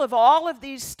middle of all of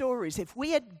these stories, if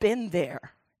we had been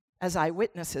there as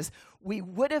eyewitnesses, we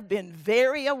would have been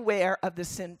very aware of the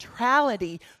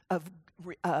centrality of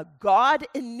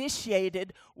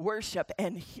God-initiated worship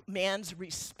and man's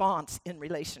response in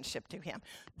relationship to him.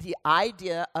 The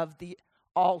idea of the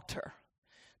altar.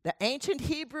 The ancient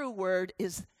Hebrew word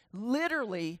is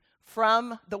literally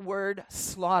from the word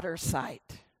slaughter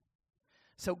site.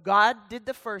 So God did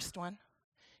the first one.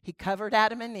 He covered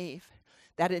Adam and Eve.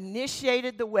 That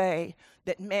initiated the way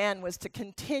that man was to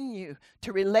continue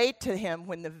to relate to him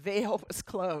when the veil was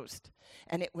closed.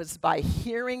 And it was by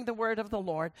hearing the word of the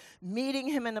Lord, meeting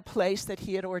him in a place that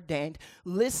he had ordained,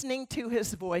 listening to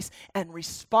his voice, and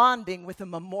responding with a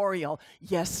memorial,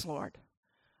 yes, Lord,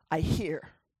 I hear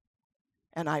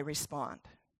and I respond.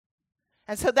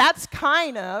 And so that's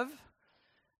kind of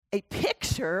a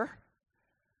picture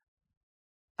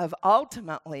of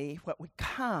ultimately what would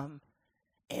come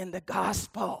in the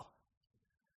gospel.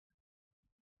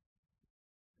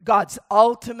 God's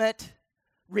ultimate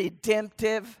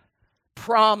redemptive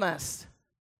promise.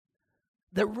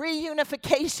 The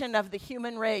reunification of the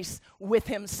human race with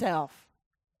himself.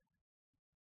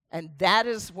 And that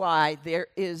is why there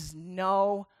is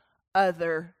no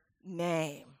other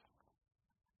name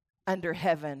under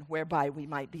heaven whereby we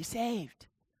might be saved.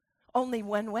 Only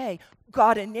one way.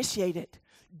 God initiated,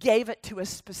 gave it to us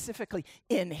specifically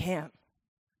in him.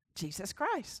 Jesus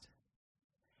Christ.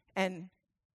 And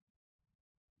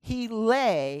he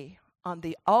lay on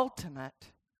the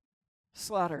ultimate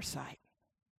slaughter site,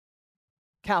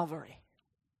 Calvary,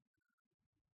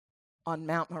 on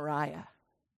Mount Moriah,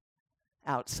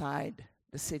 outside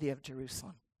the city of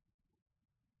Jerusalem.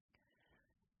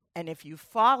 And if you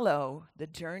follow the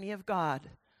journey of God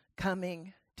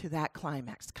coming to that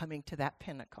climax, coming to that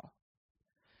pinnacle,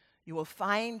 you will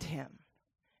find him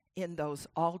in those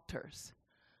altars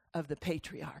of the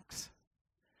patriarchs,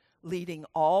 leading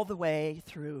all the way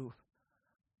through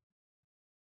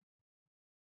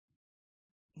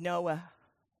Noah,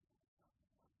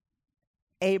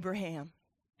 Abram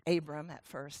at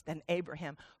first, then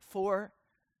Abraham, 4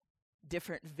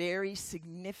 different, very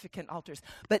significant altars.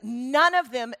 But none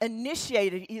of them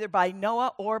initiated either by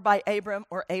Noah or by Abram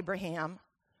or Abraham.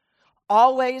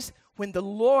 Always when the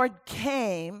Lord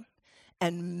came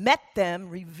and met them,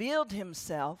 revealed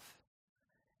himself,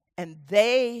 and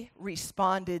they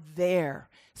responded there.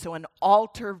 So an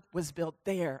altar was built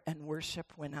there and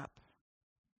worship went up.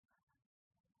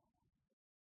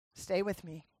 Stay with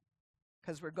me,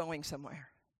 because we're going somewhere.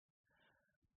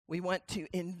 We want to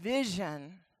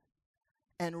envision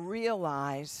and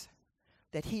realize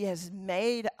that he has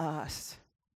made us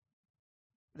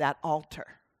that altar.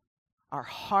 Our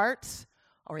hearts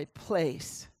are a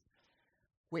place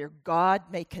where God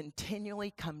may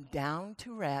continually come down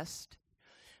to rest,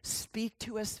 speak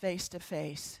to us face to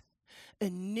face,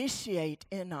 initiate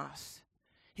in us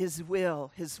his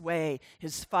will, his way,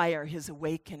 his fire, his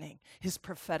awakening, his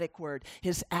prophetic word,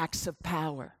 his acts of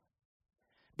power,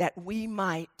 that we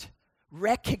might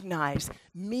recognize,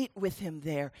 meet with him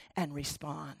there, and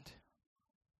respond.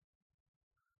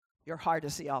 Your heart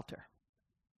is the altar.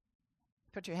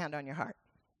 Put your hand on your heart.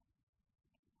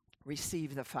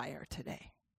 Receive the fire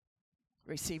today.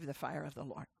 Receive the fire of the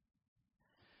Lord.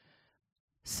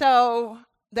 So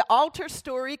the altar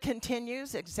story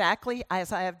continues exactly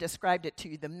as I have described it to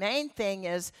you. The main thing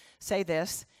is, say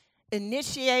this,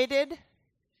 initiated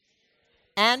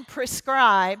and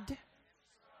prescribed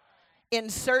in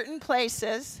certain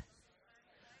places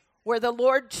where the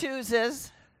Lord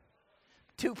chooses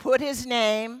to put his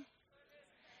name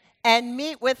and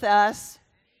meet with us.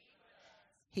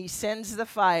 He sends the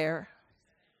fire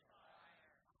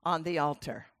on the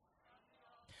altar.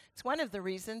 It's one of the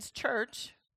reasons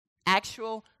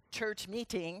actual church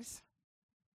meetings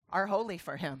are holy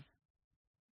for him.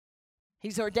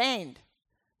 He's ordained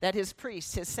that his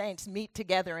priests, his saints, meet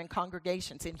together in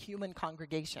congregations, in human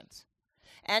congregations.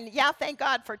 And yeah, thank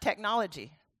God for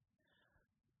technology.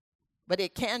 But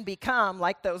it can become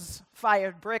like those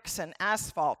fired bricks and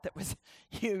asphalt that was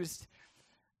used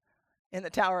in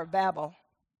the Tower of Babel.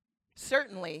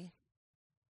 Certainly,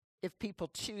 if people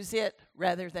choose it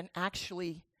rather than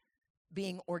actually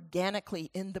being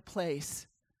organically in the place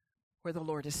where the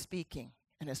Lord is speaking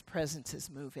and his presence is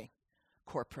moving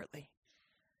corporately.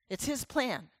 It's his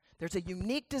plan. There's a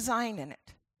unique design in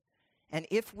it. And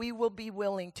if we will be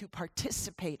willing to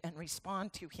participate and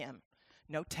respond to him,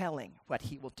 no telling what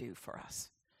he will do for us,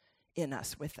 in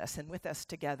us, with us, and with us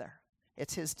together.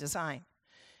 It's his design.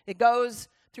 It goes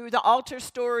through the altar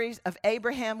stories of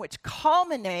Abraham, which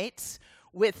culminates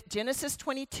with Genesis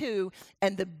 22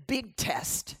 and the big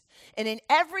test. And in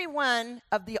every one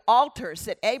of the altars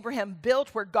that Abraham built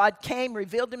where God came,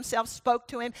 revealed himself, spoke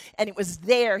to him, and it was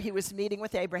there he was meeting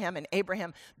with Abraham, and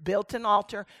Abraham built an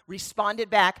altar, responded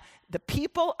back. The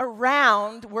people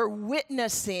around were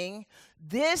witnessing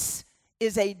this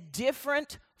is a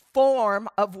different form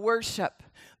of worship.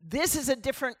 This is a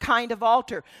different kind of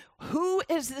altar. Who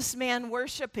is this man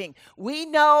worshiping? We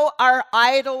know our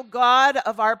idol god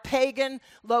of our pagan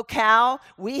locale.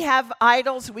 We have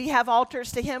idols. We have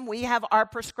altars to him. We have our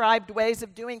prescribed ways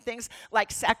of doing things,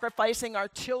 like sacrificing our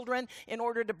children in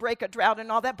order to break a drought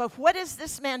and all that. But what is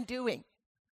this man doing?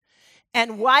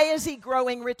 And why is he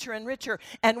growing richer and richer?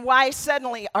 And why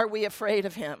suddenly are we afraid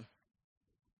of him?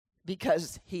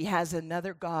 Because he has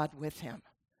another god with him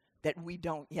that we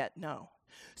don't yet know.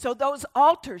 So those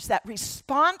altars, that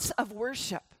response of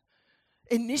worship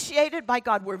initiated by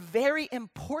God, were very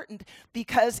important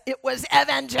because it was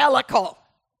evangelical.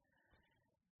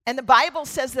 And the Bible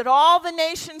says that all the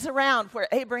nations around where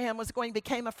Abraham was going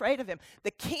became afraid of him.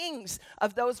 The kings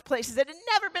of those places that had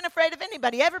never been afraid of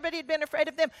anybody, everybody had been afraid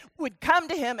of them, would come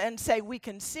to him and say, we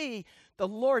can see the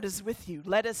Lord is with you.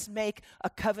 Let us make a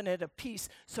covenant of peace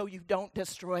so you don't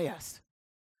destroy us.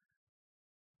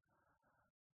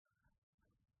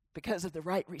 Because of the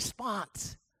right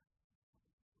response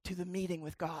to the meeting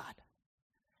with God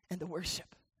and the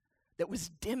worship that was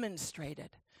demonstrated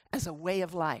as a way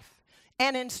of life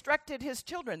and instructed his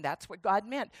children. That's what God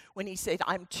meant when he said,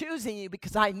 I'm choosing you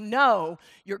because I know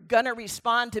you're going to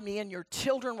respond to me, and your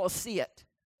children will see it.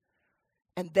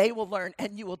 And they will learn,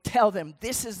 and you will tell them,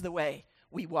 this is the way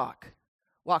we walk.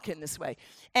 Walk in this way.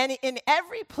 And in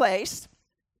every place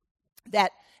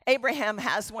that Abraham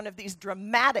has one of these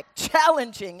dramatic,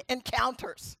 challenging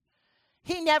encounters,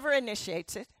 he never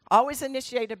initiates it, always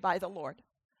initiated by the Lord.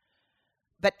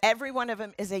 But every one of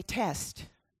them is a test.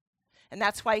 And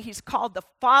that's why he's called the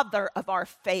father of our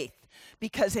faith,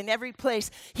 because in every place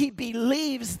he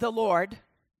believes the Lord,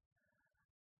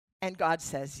 and God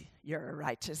says, you're a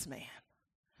righteous man.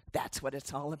 That's what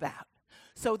it's all about.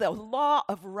 So the law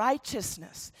of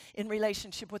righteousness in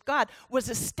relationship with God was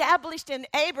established in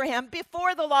Abraham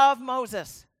before the law of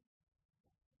Moses.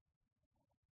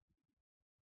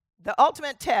 The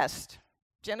ultimate test,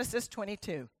 Genesis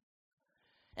 22.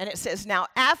 And it says, now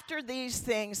after these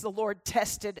things, the Lord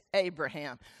tested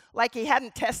Abraham. Like he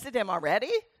hadn't tested him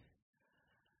already.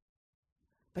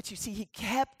 But you see, he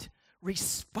kept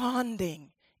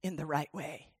responding in the right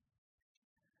way.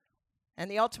 And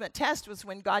the ultimate test was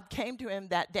when God came to him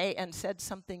that day and said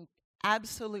something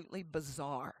absolutely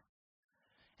bizarre.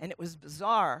 And it was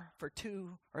bizarre for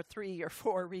 2 or 3 or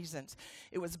 4 reasons.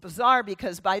 It was bizarre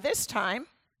because by this time,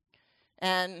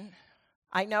 and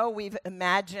I know we've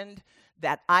imagined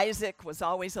that Isaac was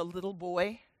always a little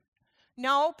boy.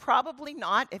 No, probably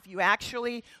not. If you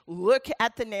actually look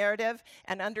at the narrative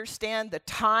and understand the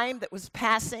time that was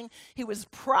passing, he was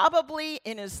probably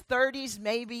in his 30s,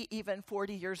 maybe even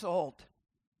 40 years old.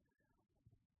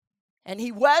 And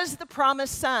he was the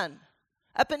promised son.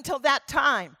 Up until that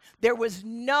time, there was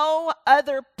no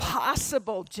other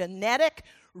possible genetic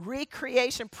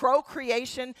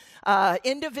procreation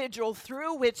individual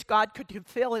through which God could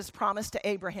fulfill his promise to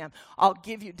Abraham. I'll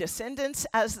give you descendants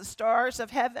as the stars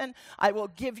of heaven. I will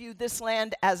give you this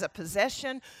land as a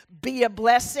possession. Be a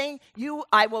blessing.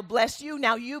 I will bless you.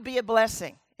 Now you be a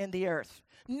blessing in the earth.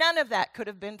 None of that could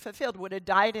have been fulfilled, would have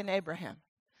died in Abraham.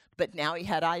 But now he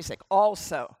had Isaac,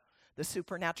 also the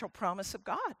supernatural promise of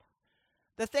God.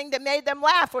 The thing that made them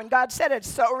laugh when God said it's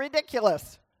so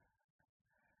ridiculous.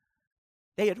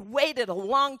 They had waited a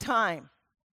long time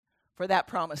for that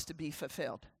promise to be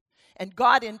fulfilled. And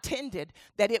God intended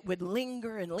that it would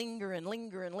linger and linger and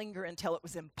linger and linger until it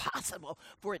was impossible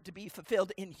for it to be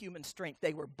fulfilled in human strength.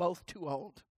 They were both too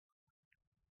old.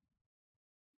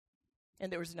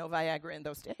 And there was no Viagra in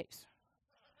those days.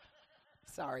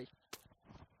 Sorry.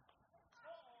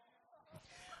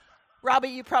 Robbie,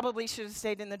 you probably should have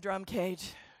stayed in the drum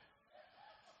cage.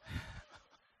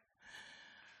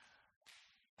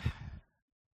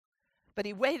 But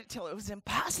he waited till it was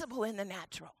impossible in the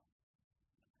natural.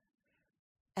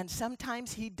 And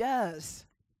sometimes he does.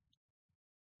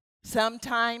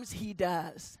 Sometimes he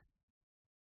does.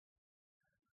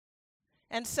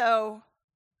 And so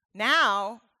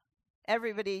now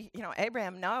everybody,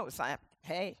 Abraham knows,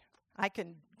 hey, I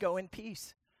can go in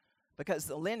peace because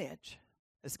the lineage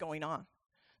is going on.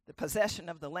 The possession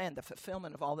of the land, the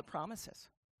fulfillment of all the promises.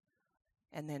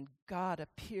 And then God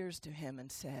appears to him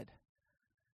and said,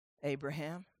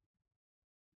 Abraham,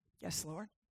 yes, Lord,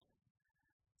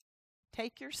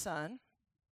 take your son,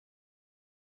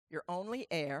 your only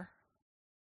heir,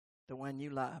 the one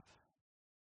you love,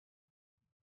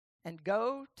 and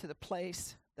go to the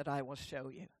place that I will show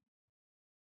you,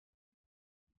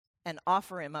 and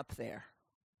offer him up there.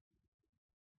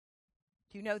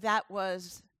 Do you know that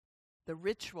was the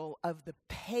ritual of the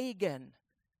pagan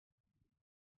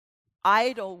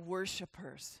idol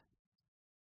worshipers,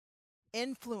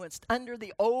 influenced under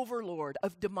the overlord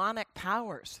of demonic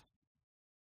powers?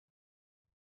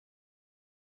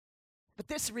 But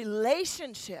this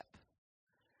relationship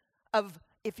of,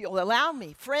 if you'll allow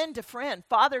me, friend to friend,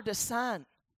 father to son,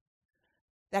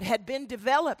 that had been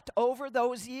developed over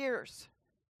those years.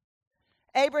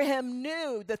 Abraham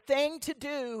knew the thing to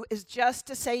do is just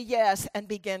to say yes and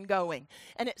begin going.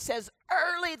 And it says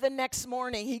early the next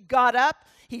morning he got up,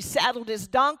 he saddled his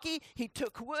donkey, he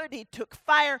took wood, he took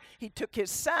fire, he took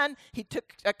his son, he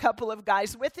took a couple of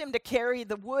guys with him to carry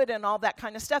the wood and all that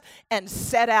kind of stuff, and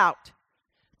set out.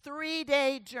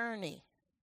 3-day journey.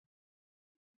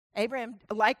 Abraham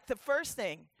liked the first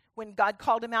thing when God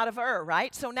called him out of Ur,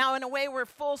 right? So now in a way we're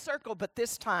full circle, but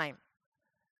this time,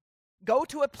 go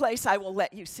to a place I will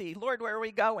let you see. Lord, where are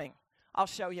we going? I'll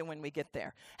show you when we get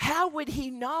there. How would he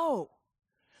know?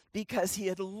 Because he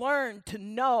had learned to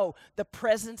know the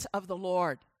presence of the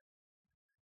Lord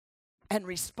and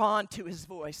respond to his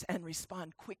voice and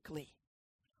respond quickly.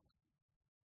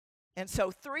 And so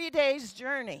 3 days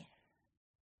journey,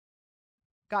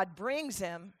 God brings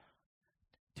him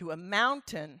to a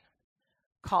mountain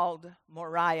called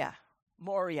Moriah,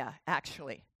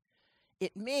 actually.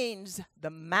 It means the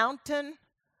mountain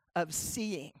of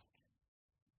seeing.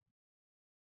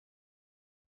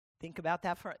 Think about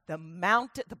that for the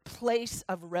mountain, the place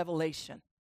of revelation,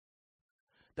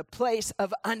 the place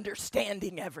of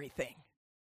understanding everything.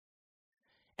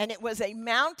 And it was a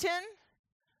mountain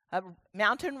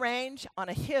range on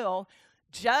a hill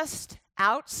just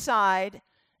outside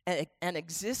an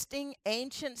existing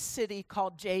ancient city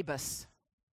called Jebus.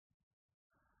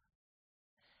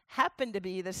 Happened to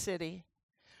be the city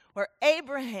where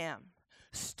Abraham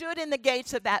stood in the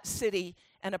gates of that city,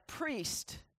 and a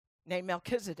priest named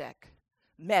Melchizedek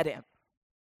met him,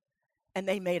 and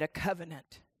they made a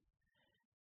covenant.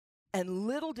 And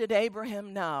little did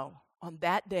Abraham know on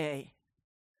that day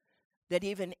that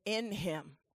even in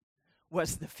him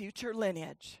was the future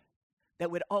lineage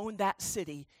that would own that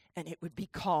city, and it would be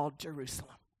called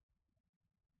Jerusalem.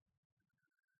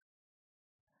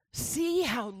 See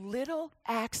how little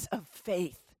acts of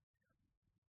faith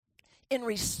in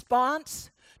response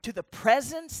to the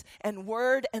presence and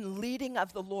word and leading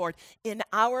of the Lord in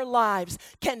our lives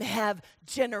can have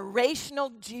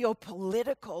generational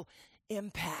geopolitical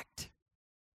impact.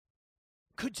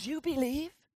 Could you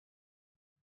believe?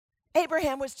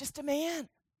 Abraham was just a man.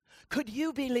 Could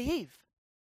you believe?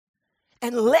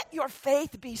 And let your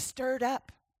faith be stirred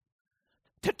up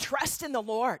to trust in the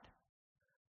Lord,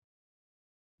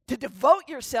 to devote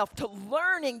yourself to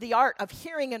learning the art of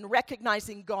hearing and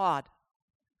recognizing God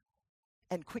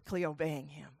and quickly obeying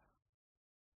him.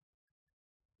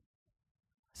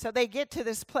 So they get to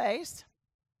this place,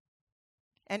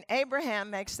 and Abraham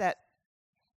makes that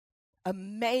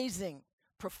amazing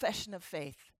profession of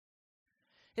faith.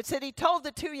 It said he told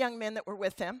the 2 young men that were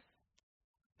with him,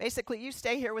 basically, you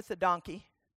stay here with the donkey.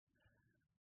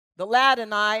 The lad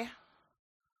and I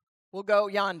will go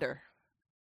yonder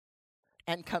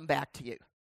and come back to you.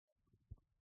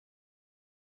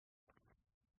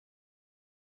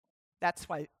 That's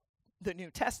why the New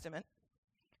Testament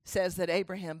says that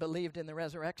Abraham believed in the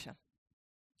resurrection.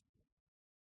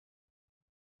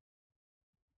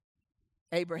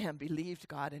 Abraham believed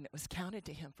God, and it was counted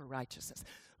to him for righteousness.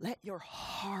 Let your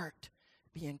heart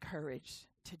be encouraged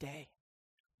today.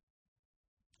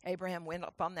 Abraham went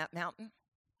up on that mountain.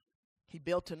 He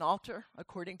built an altar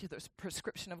according to the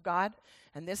prescription of God.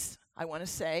 And this, I want to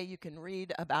say, you can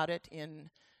read about it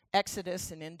in Exodus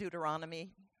and in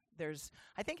Deuteronomy.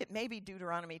 I think it may be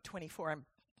Deuteronomy 24. I'm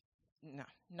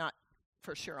not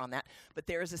for sure on that. But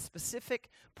there is a specific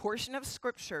portion of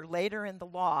Scripture later in the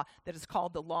law that is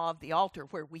called the law of the altar,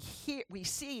 where we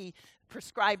see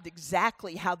prescribed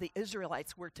exactly how the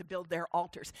Israelites were to build their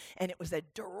altars. And it was a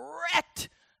direct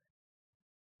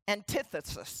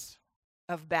antithesis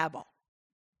of Babel.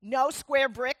 No square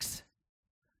bricks,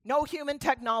 no human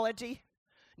technology,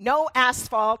 no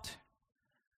asphalt,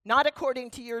 not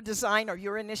according to your design or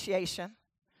your initiation.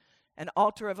 An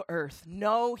altar of earth,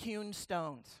 no hewn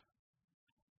stones.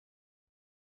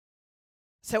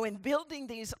 So in building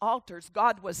these altars,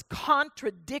 God was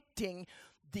contradicting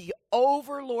the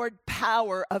overlord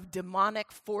power of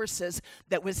demonic forces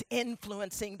that was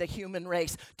influencing the human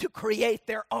race to create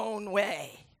their own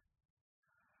way.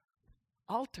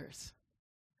 Altars.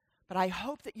 But I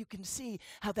hope that you can see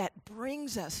how that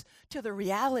brings us to the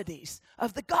realities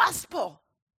of the gospel.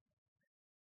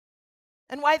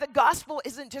 And why the gospel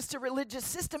isn't just a religious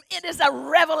system, it is a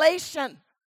revelation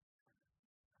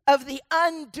of the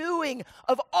undoing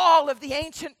of all of the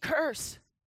ancient curse.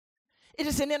 It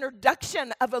is an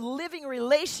introduction of a living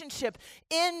relationship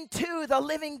into the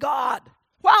living God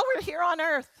while we're here on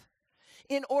earth,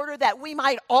 in order that we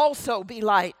might also be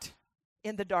light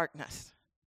in the darkness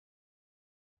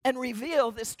and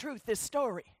reveal this truth, this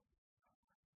story.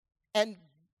 And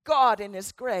God, in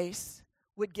His grace,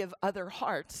 would give other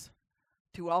hearts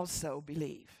to also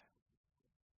believe.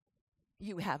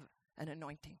 You have an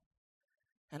anointing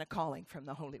and a calling from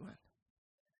the Holy One.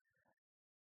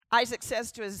 Isaac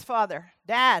says to his father,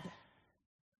 Dad,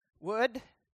 wood.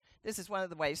 This is one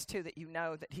of the ways, too, that you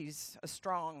know that he's a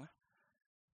strong,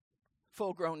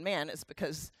 full-grown man, is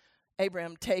because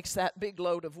Abraham takes that big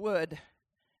load of wood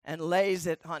and lays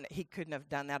it on. He couldn't have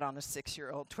done that on a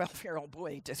 6-year-old, 12-year-old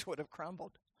boy. He just would have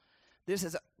crumbled. This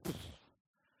is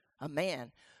a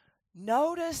man.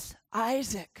 Notice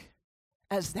Isaac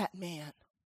as that man.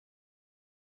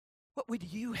 What would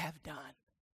you have done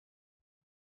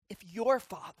if your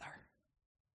father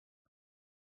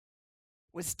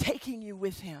was taking you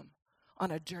with him on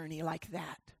a journey like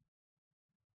that?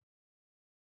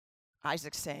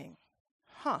 Isaac's saying,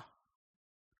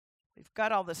 we've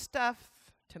got all the stuff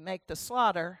to make the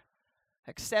slaughter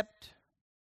except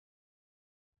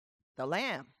the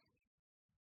lamb.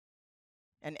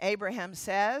 And Abraham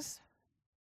says,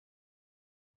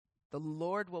 the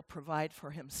Lord will provide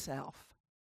for Himself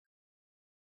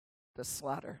the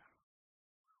slaughter,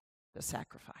 the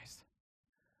sacrifice.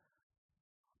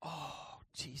 Oh,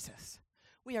 Jesus.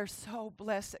 We are so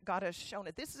blessed that God has shown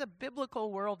it. This is a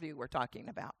biblical worldview we're talking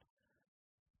about.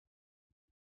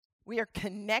 We are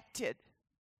connected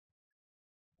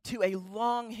to a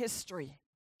long history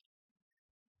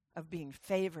of being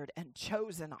favored and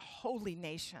chosen, a holy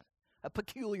nation, a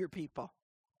peculiar people,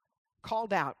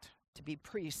 called out to be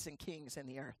priests and kings in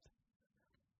the earth.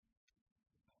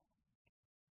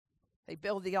 They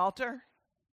build the altar,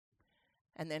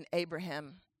 and then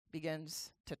Abraham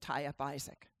begins to tie up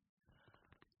Isaac.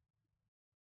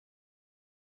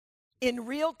 In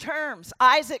real terms,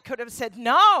 Isaac could have said,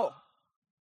 no,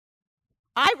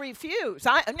 I refuse.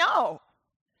 No.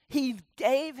 He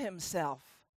gave himself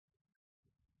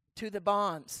to the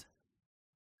bonds,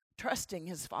 trusting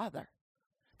his father.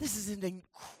 This is an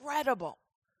incredible,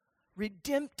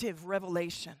 redemptive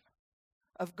revelation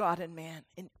of God and man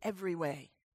in every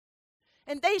way.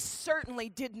 And they certainly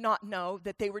did not know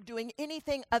that they were doing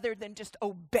anything other than just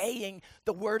obeying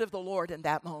the word of the Lord in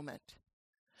that moment.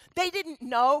 They didn't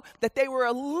know that they were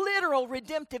a literal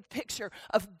redemptive picture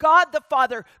of God the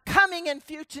Father coming in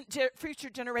future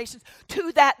generations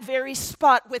to that very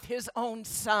spot with His own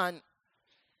Son,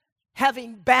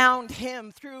 having bound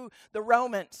Him through the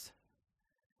Romans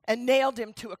and nailed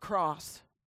Him to a cross,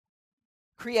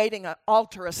 creating an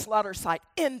altar, a slaughter site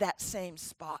in that same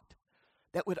spot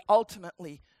that would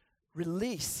ultimately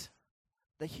release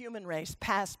the human race,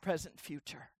 past, present,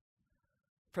 future,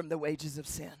 from the wages of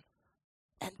sin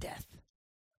and death.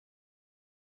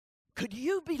 Could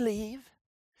you believe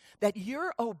that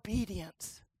your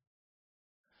obedience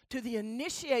to the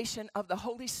initiation of the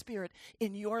Holy Spirit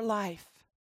in your life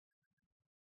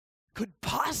could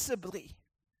possibly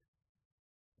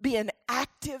be an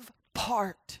active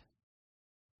part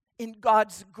in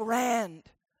God's grand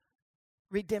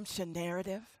redemption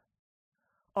narrative?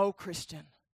 Oh, Christian,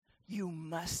 you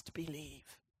must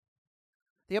believe.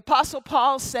 The Apostle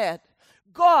Paul said,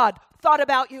 God thought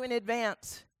about you in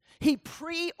advance. He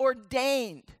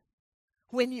preordained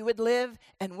when you would live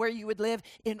and where you would live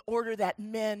in order that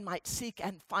men might seek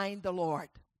and find the Lord.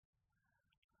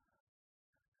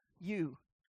 You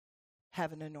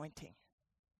have an anointing,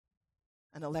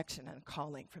 an election and a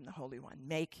calling from the Holy One.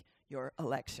 Make your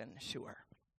election sure.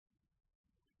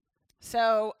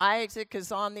 So Isaac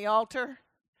is on the altar.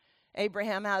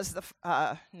 Abraham has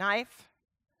the knife.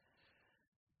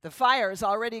 The fire is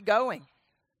already going.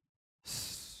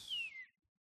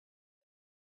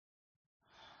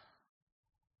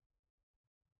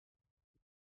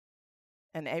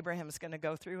 And Abraham's going to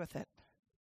go through with it.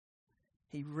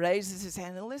 He raises his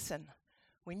hand. And listen,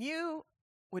 when you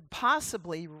would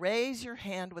possibly raise your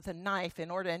hand with a knife in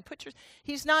order and put your,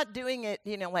 he's not doing it,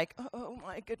 like, oh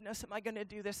my goodness, am I going to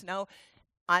do this? No,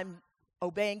 I'm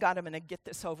obeying God. I'm going to get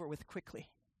this over with quickly.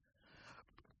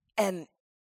 And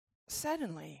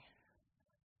suddenly,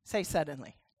 say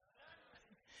suddenly,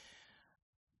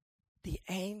 the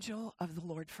angel of the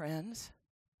Lord, friends,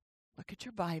 look at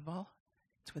your Bible.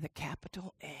 It's with a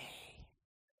capital A.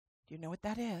 Do you know what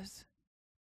that is?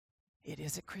 It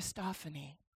is a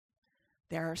Christophany.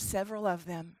 There are several of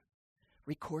them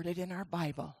recorded in our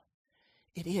Bible.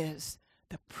 It is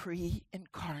the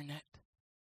pre-incarnate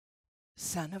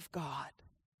Son of God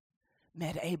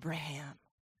met Abraham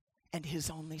and his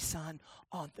only son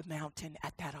on the mountain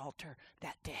at that altar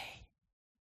that day.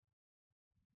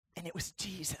 And it was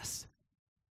Jesus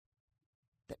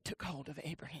that took hold of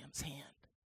Abraham's hand.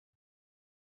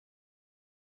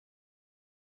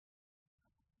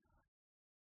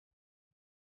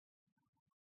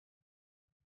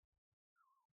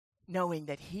 Knowing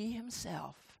that he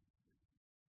himself,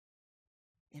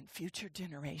 in future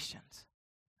generations,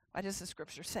 why does the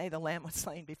scripture say the Lamb was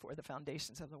slain before the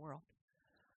foundations of the world?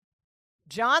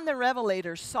 John the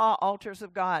Revelator saw altars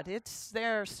of God.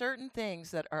 There are certain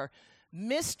things that are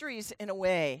mysteries in a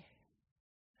way,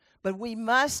 but we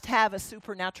must have a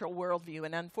supernatural worldview.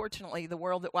 And unfortunately, the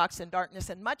world that walks in darkness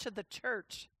and much of the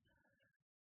church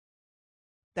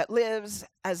that lives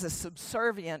as a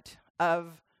subservient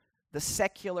of the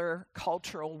secular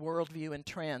cultural worldview and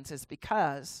trends is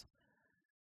because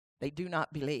they do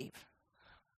not believe.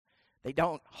 They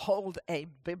don't hold a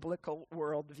biblical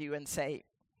worldview and say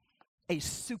a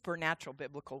supernatural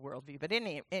biblical worldview. But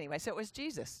anyway, so it was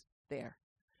Jesus there.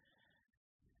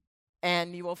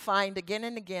 And you will find again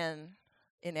and again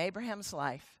in Abraham's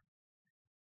life,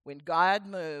 when God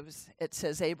moves, it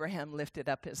says Abraham lifted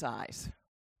up his eyes.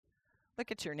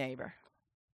 Look at your neighbor.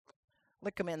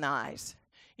 Look him in the eyes.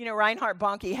 You know, Reinhard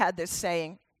Bonnke had this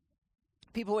saying.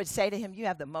 People would say to him, "You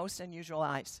have the most unusual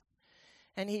eyes."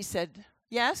 And he said,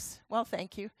 "Yes, well,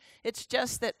 thank you. It's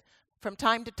just that from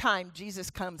time to time,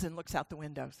 Jesus comes and looks out the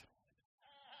windows."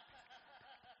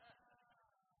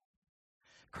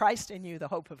 Christ in you, the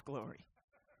hope of glory.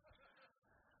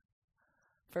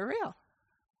 For real.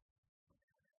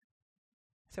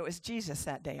 So it was Jesus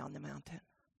that day on the mountain.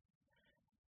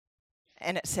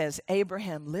 And it says,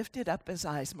 Abraham lifted up his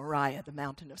eyes, Moriah, the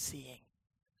mountain of seeing,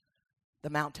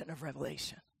 the mountain of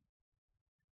revelation.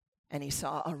 And he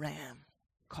saw a ram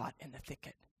caught in the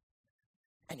thicket.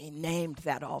 And he named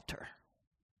that altar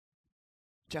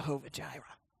Jehovah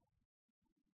Jireh,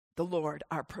 the Lord,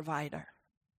 our provider.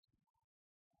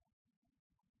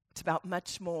 It's about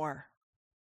much more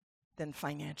than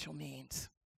financial means,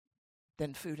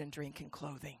 than food and drink and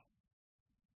clothing.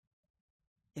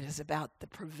 It is about the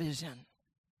provision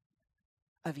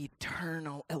of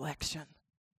eternal election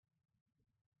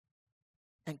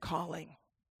and calling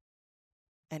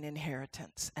and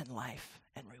inheritance and life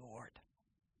and reward.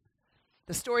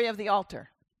 The story of the altar.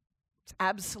 It's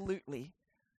absolutely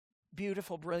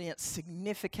beautiful, brilliant,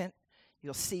 significant.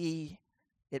 You'll see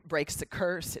it breaks the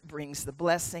curse. It brings the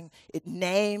blessing. It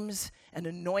names and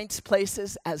anoints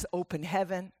places as open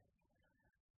heaven.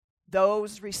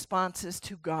 Those responses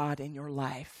to God in your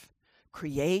life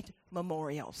create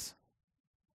memorials.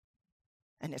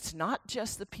 And it's not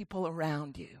just the people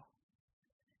around you.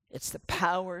 It's the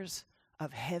powers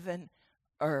of heaven,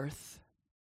 earth,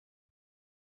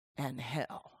 and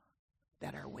hell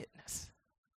that are witness.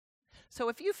 So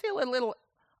if you feel a little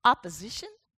opposition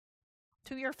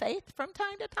to your faith from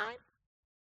time to time,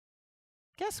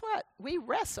 guess what? We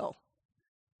wrestle.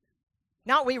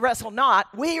 Not we wrestle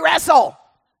not, we wrestle.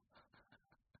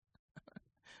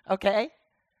 Okay?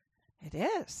 It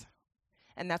is.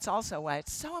 And that's also why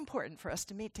it's so important for us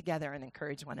to meet together and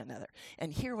encourage one another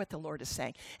and hear what the Lord is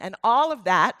saying. And all of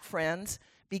that, friends,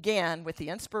 began with the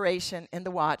inspiration and the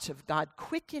watch of God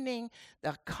quickening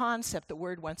the concept, the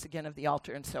word once again of the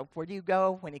altar. And so where do you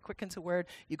go when he quickens a word?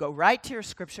 You go right to your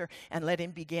scripture and let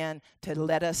him begin to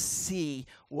let us see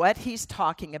what he's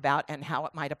talking about and how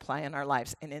it might apply in our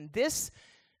lives. And in this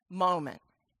moment,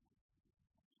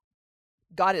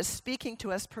 God is speaking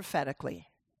to us prophetically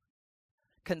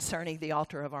concerning the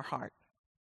altar of our heart.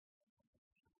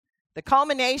 The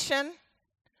culmination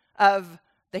of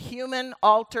the human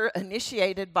altar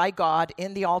initiated by God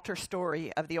in the altar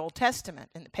story of the Old Testament,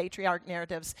 in the patriarch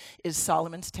narratives, is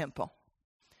Solomon's temple.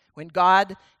 When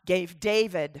God gave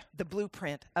David the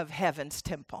blueprint of heaven's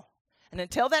temple. And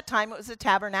until that time, it was a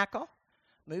tabernacle,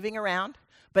 moving around.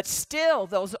 But still,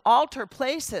 those altar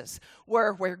places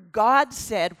were where God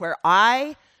said, where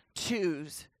I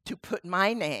choose to put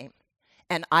my name,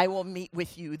 and I will meet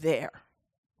with you there.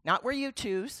 Not where you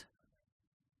choose,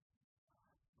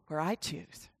 where I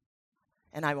choose.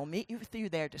 And I will meet you with you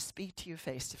there to speak to you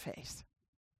face to face.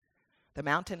 The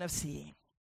mountain of seeing.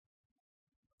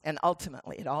 And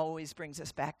ultimately, it always brings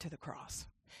us back to the cross.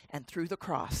 And through the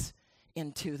cross,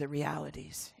 into the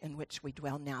realities in which we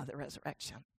dwell now, the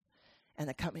resurrection and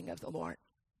the coming of the Lord.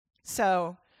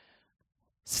 So,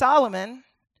 Solomon,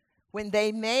 when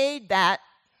they made that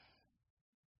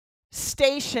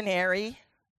stationary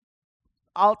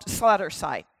slaughter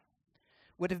site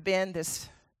would have been this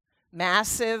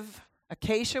massive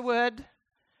acacia wood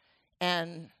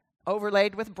and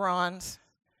overlaid with bronze,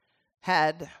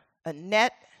 had a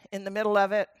net in the middle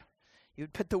of it.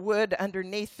 You'd put the wood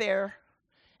underneath there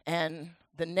and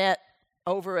the net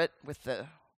over it with the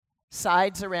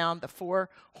sides around, the 4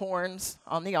 horns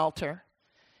on the altar.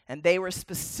 And they were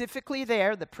specifically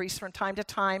there. The priests from time to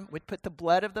time would put the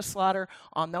blood of the slaughter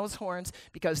on those horns,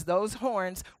 because those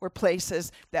horns were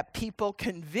places that people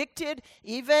convicted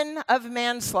even of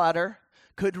manslaughter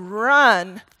could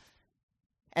run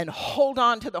and hold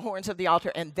on to the horns of the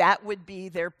altar, and that would be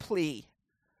their plea,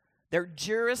 their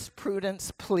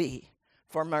jurisprudence plea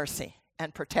for mercy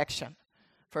and protection,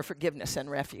 for forgiveness and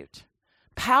refuge.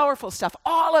 Powerful stuff,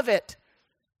 all of it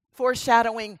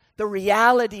foreshadowing the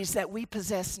realities that we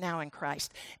possess now in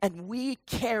Christ and we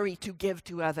carry to give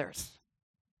to others.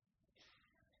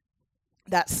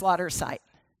 That slaughter site.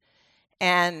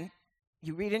 And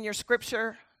you read in your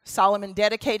scripture, Solomon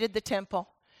dedicated the temple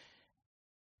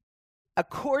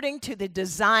according to the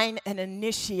design and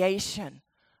initiation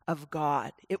of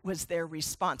God. It was their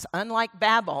response. Unlike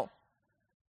Babel,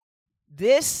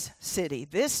 this city,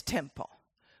 this temple,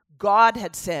 God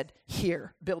had said,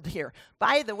 here, build here.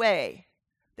 By the way,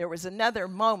 there was another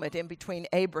moment in between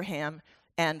Abraham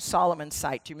and Solomon's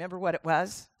site. Do you remember what it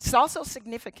was? It's also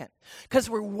significant because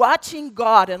we're watching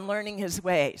God and learning his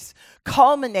ways,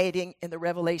 culminating in the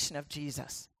revelation of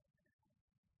Jesus.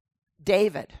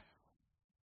 David.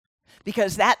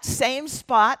 Because that same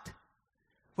spot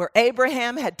where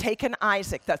Abraham had taken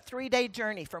Isaac, the 3-day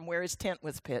journey from where his tent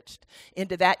was pitched,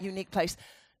 into that unique place,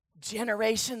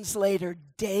 generations later,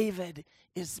 David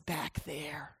is back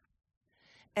there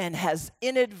and has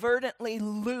inadvertently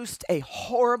loosed a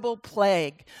horrible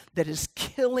plague that is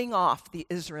killing off the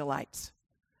Israelites.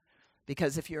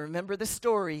 Because if you remember the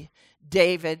story,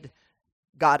 David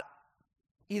got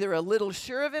either a little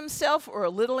sure of himself or a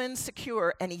little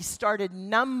insecure, and he started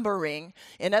numbering.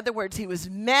 In other words, he was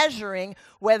measuring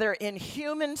whether in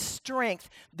human strength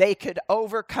they could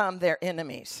overcome their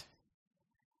enemies.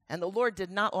 And the Lord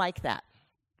did not like that.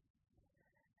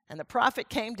 And the prophet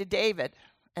came to David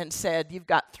and said, you've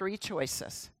got 3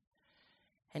 choices.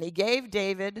 And he gave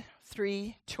David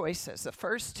 3 choices. The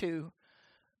first 2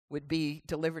 would be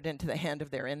delivered into the hand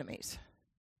of their enemies.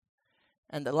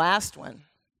 And the last one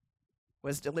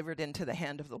was delivered into the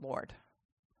hand of the Lord.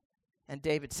 And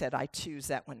David said, I choose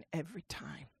that one every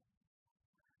time.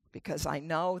 Because I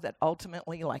know that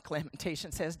ultimately, like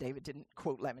Lamentations says, David didn't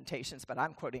quote Lamentations, but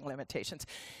I'm quoting Lamentations,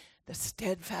 the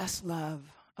steadfast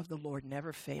love of the Lord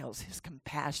never fails. His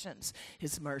compassions,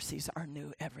 his mercies are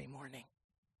new every morning.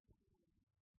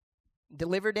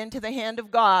 Delivered into the hand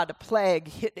of God, a plague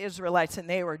hit Israelites, and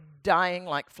they were dying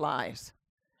like flies.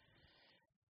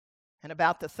 And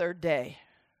about the 3rd day,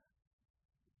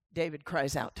 David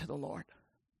cries out to the Lord.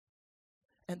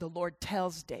 And the Lord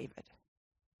tells David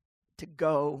to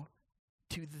go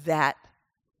to that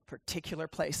particular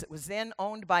place. It was then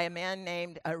owned by a man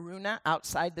named Araunah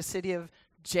outside the city of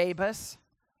Jabus.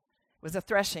 It was a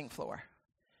threshing floor.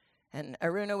 And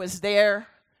Araunah was there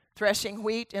threshing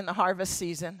wheat in the harvest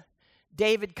season.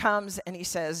 David comes and he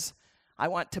says, I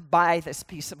want to buy this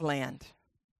piece of land.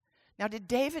 Now, did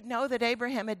David know that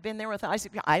Abraham had been there with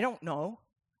Isaac? I don't know.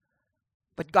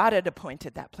 But God had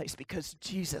appointed that place because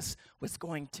Jesus was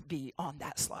going to be on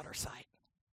that slaughter site.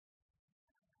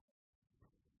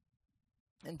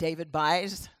 And David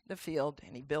buys the field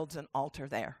and he builds an altar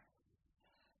there.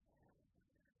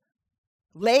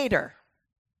 Later,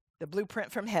 the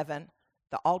blueprint from heaven,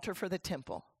 the altar for the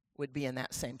temple, would be in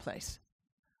that same place.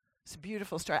 It's a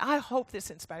beautiful story. I hope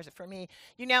this inspires it for me.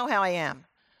 You know how I am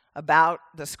about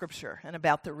the scripture and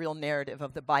about the real narrative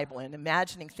of the Bible and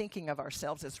imagining, thinking of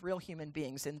ourselves as real human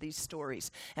beings in these stories,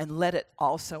 and let it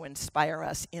also inspire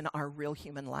us in our real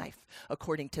human life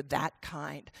according to that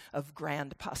kind of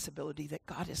grand possibility that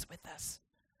God is with us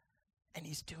and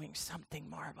he's doing something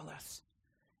marvelous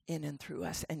in and through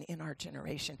us and in our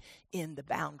generation in the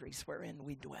boundaries wherein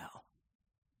we dwell.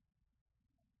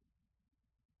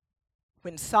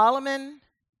 When Solomon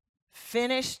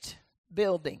finished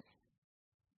building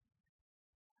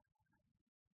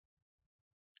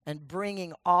and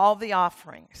bringing all the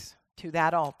offerings to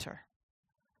that altar,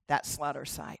 that slaughter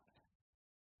site,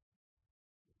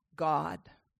 God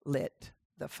lit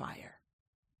the fire.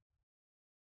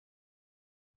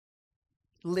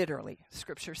 Literally,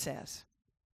 Scripture says,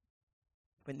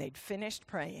 when they'd finished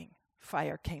praying,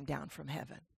 fire came down from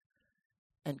heaven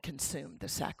and consumed the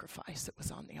sacrifice that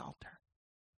was on the altar.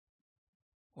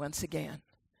 Once again,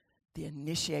 the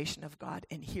initiation of God.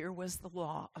 And here was the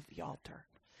law of the altar.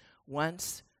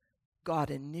 Once God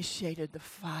initiated the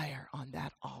fire on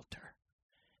that altar,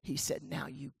 he said, now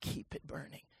you keep it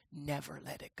burning. Never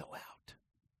let it go out.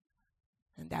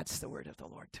 And that's the word of the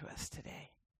Lord to us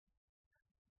today.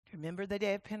 Remember the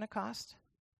day of Pentecost?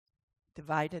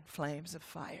 Divided flames of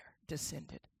fire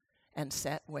descended and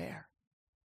set where?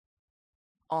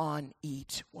 On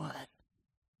each one.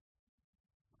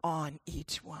 On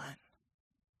each one.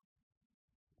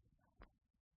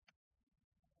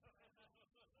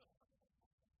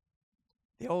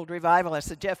 The old revivalists,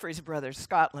 the Jeffreys brothers,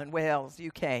 Scotland, Wales,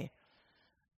 UK.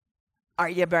 Are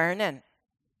you burning?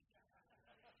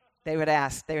 They would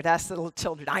ask the little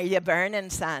children, are you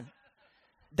burning, son?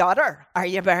 Daughter, are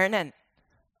you burning?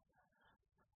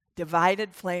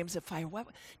 Divided flames of fire. What,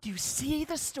 do you see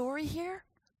the story here?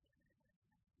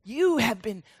 You have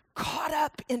been caught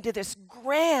up into this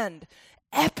grand,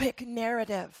 epic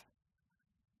narrative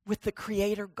with the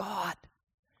Creator God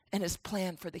and his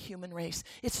plan for the human race.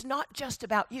 It's not just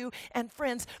about you. And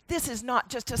friends, this is not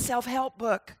just a self-help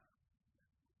book.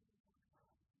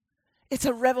 It's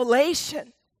a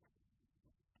revelation,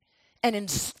 an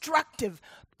instructive,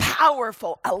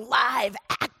 powerful, alive,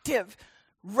 active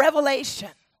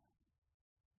revelation.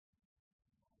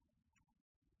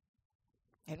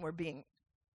 And we're being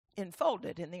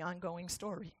enfolded in the ongoing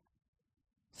story.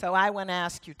 So I want to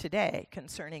ask you today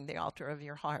concerning the altar of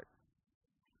your heart.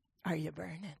 Are you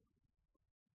burning?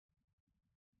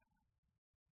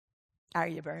 Are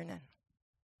you burning?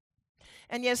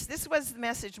 And yes, this was the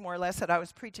message more or less that I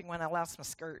was preaching when I lost my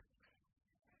skirt.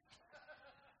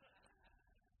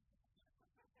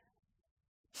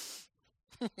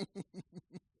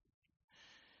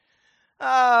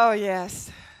 Oh,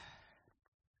 yes.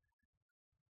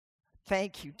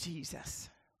 Thank you,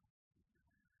 Jesus.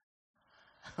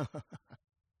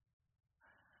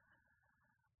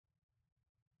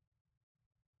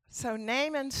 So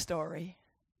Naaman's story,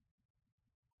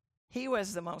 he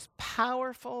was the most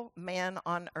powerful man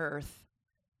on earth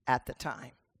at the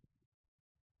time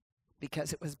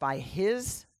because it was by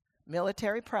his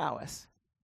military prowess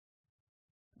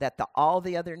that all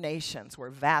the other nations were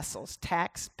vassals,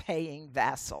 tax-paying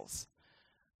vassals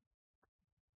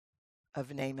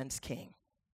of Naaman's king.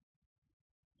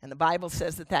 And the Bible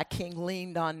says that king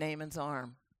leaned on Naaman's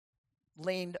arm,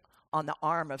 leaned on the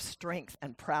arm of strength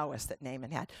and prowess that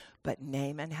Naaman had. But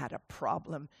Naaman had a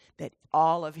problem that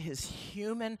all of his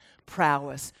human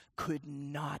prowess could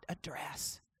not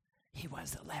address. He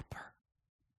was a leper.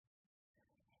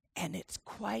 And it's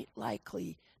quite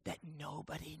likely that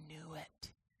nobody knew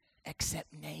it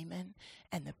except Naaman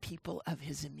and the people of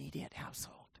his immediate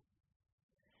household.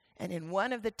 And in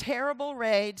one of the terrible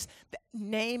raids that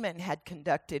Naaman had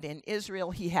conducted in Israel,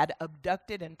 he had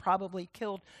abducted and probably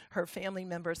killed her family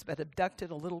members, but abducted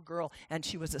a little girl, and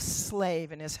she was a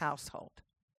slave in his household.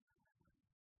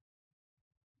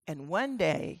 And one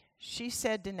day, she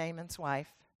said to Naaman's wife,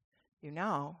 you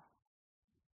know,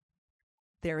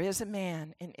 there is a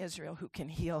man in Israel who can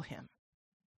heal him.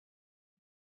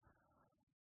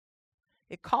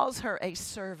 It calls her a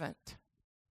servant.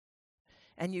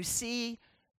 And you see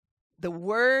the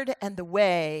word and the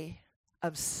way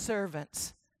of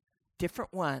servants,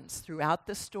 different ones throughout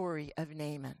the story of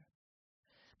Naaman,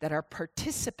 that are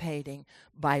participating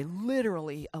by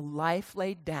literally a life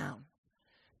laid down,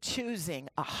 choosing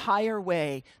a higher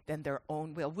way than their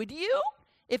own will. Would you,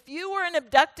 if you were an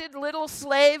abducted little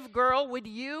slave girl, would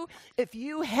you, if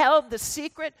you held the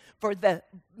secret for the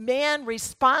man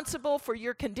responsible for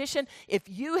your condition, if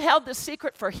you held the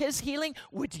secret for his healing,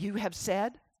 would you have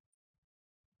said?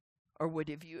 Or would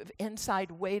you have inside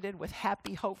waited with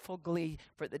happy, hopeful glee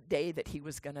for the day that he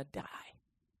was going to die?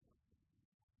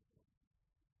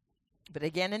 But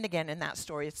again and again in that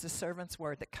story, it's the servant's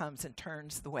word that comes and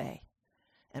turns the way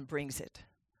and brings it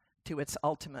to its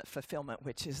ultimate fulfillment,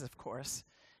 which is, of course,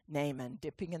 Naaman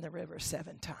dipping in the river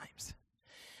 7 times.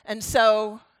 And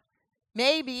so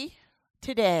maybe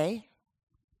today,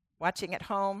 watching at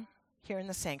home here in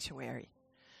the sanctuary,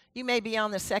 you may be on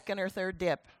the 2nd or 3rd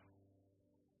dip,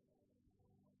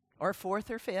 or 4th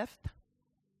or 5th.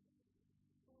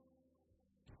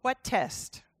 What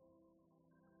test,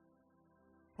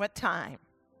 what time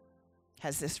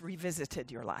has this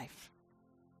revisited your life?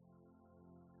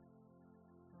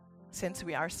 Since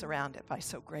we are surrounded by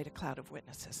so great a cloud of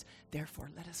witnesses, therefore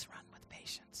let us run with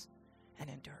patience and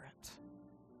endurance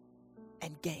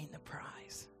and gain the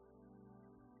prize,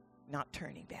 not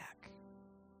turning back.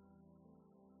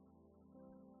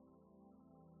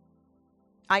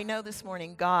 I know this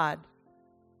morning God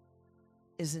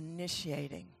is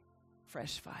initiating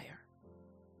fresh fire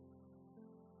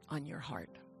on your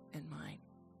heart and mine.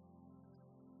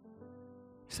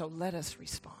 So let us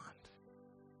respond.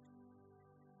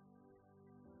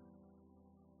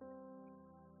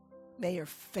 May your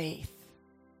faith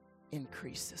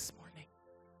increase this morning.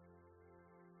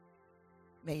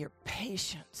 May your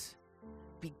patience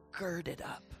be girded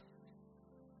up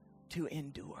to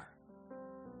endure.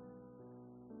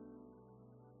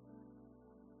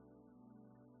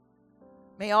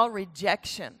 May all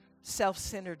rejection,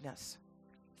 self-centeredness,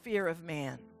 fear of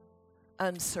man,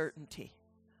 uncertainty,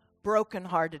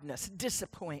 brokenheartedness,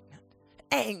 disappointment,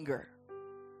 anger,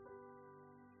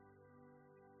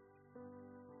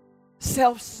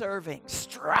 self-serving,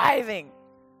 striving,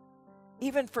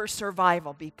 even for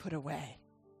survival, be put away.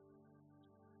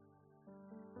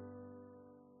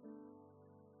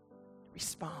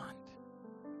 Respond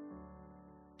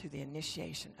to the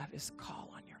initiation of His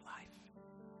call on your life.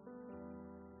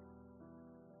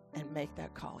 And make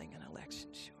that calling and election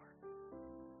sure.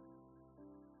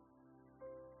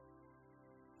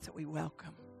 So we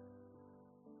welcome,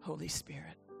 Holy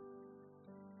Spirit,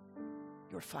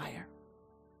 your fire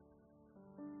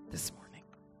this morning.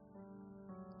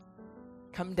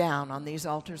 Come down on these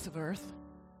altars of earth,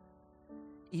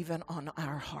 even on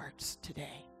our hearts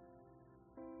today.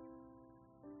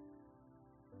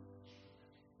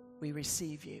 We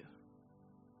receive you,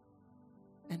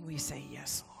 and we say,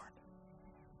 yes, Lord.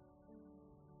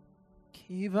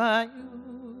 I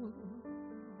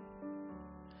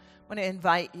want to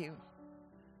invite you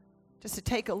just to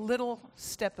take a little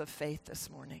step of faith this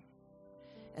morning,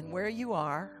 and where you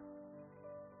are,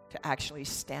 to actually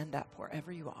stand up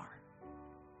wherever you are.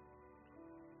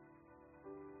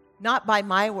 Not by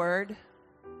my word,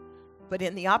 but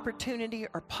in the opportunity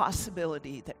or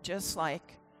possibility that just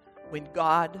like when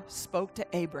God spoke to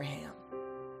Abraham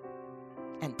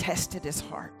and tested his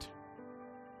heart,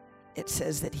 it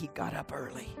says that he got up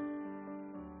early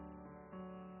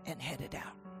and headed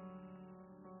out.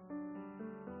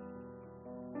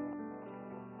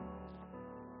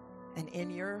 And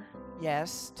in your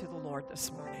yes to the Lord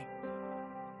this morning,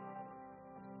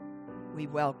 we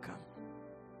welcome.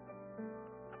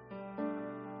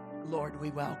 Lord,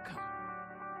 we welcome.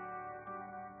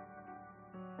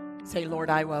 Say, Lord,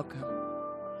 I welcome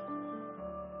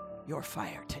your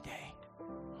fire today.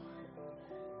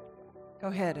 Go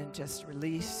ahead and just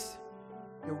release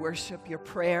your worship, your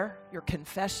prayer, your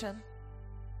confession.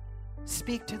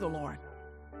 Speak to the Lord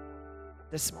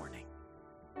this morning.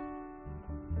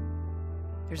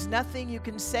 There's nothing you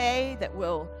can say that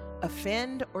will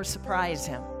offend or surprise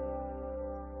Him.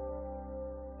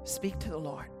 Speak to the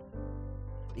Lord.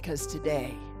 Because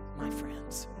today, my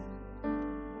friends,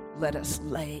 let us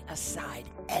lay aside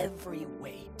every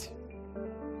weight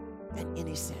and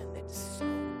any sin that so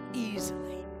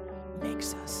easily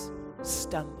makes us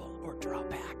stumble or draw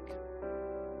back.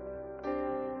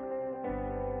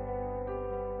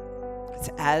 It's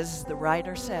as the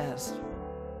writer says,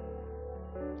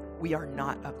 we are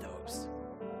not of those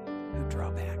who draw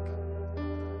back,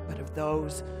 but of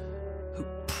those who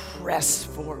press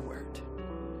forward,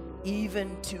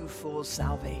 even to full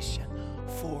salvation.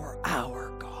 For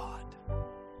our God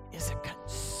is a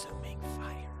consuming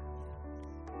fire.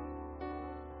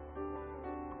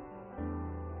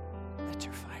 Let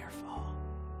your fire fall.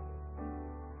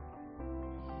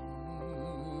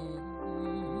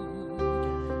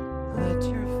 Let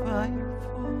your fire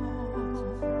fall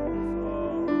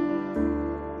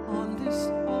on this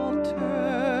altar.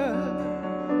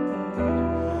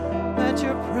 Let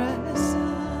your presence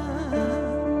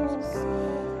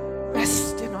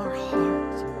rest in our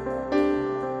hearts.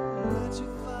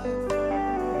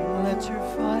 Let your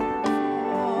fire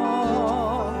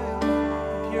fall,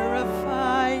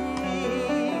 purifying,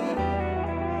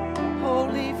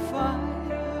 holy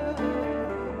fire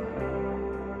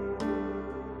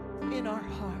in our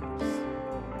hearts.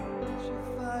 Let your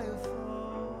fire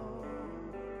fall.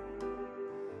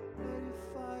 Let your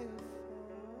fire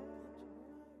fall.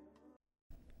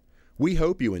 We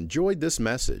hope you enjoyed this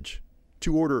message.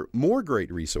 To order more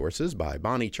great resources by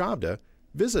Bonnie Chavda,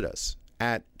 visit us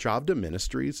at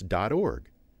chavdaministries.org.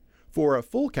 For a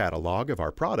full catalog of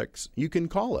our products, you can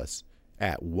call us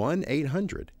at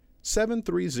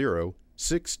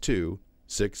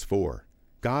 1-800-730-6264.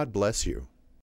 God bless you.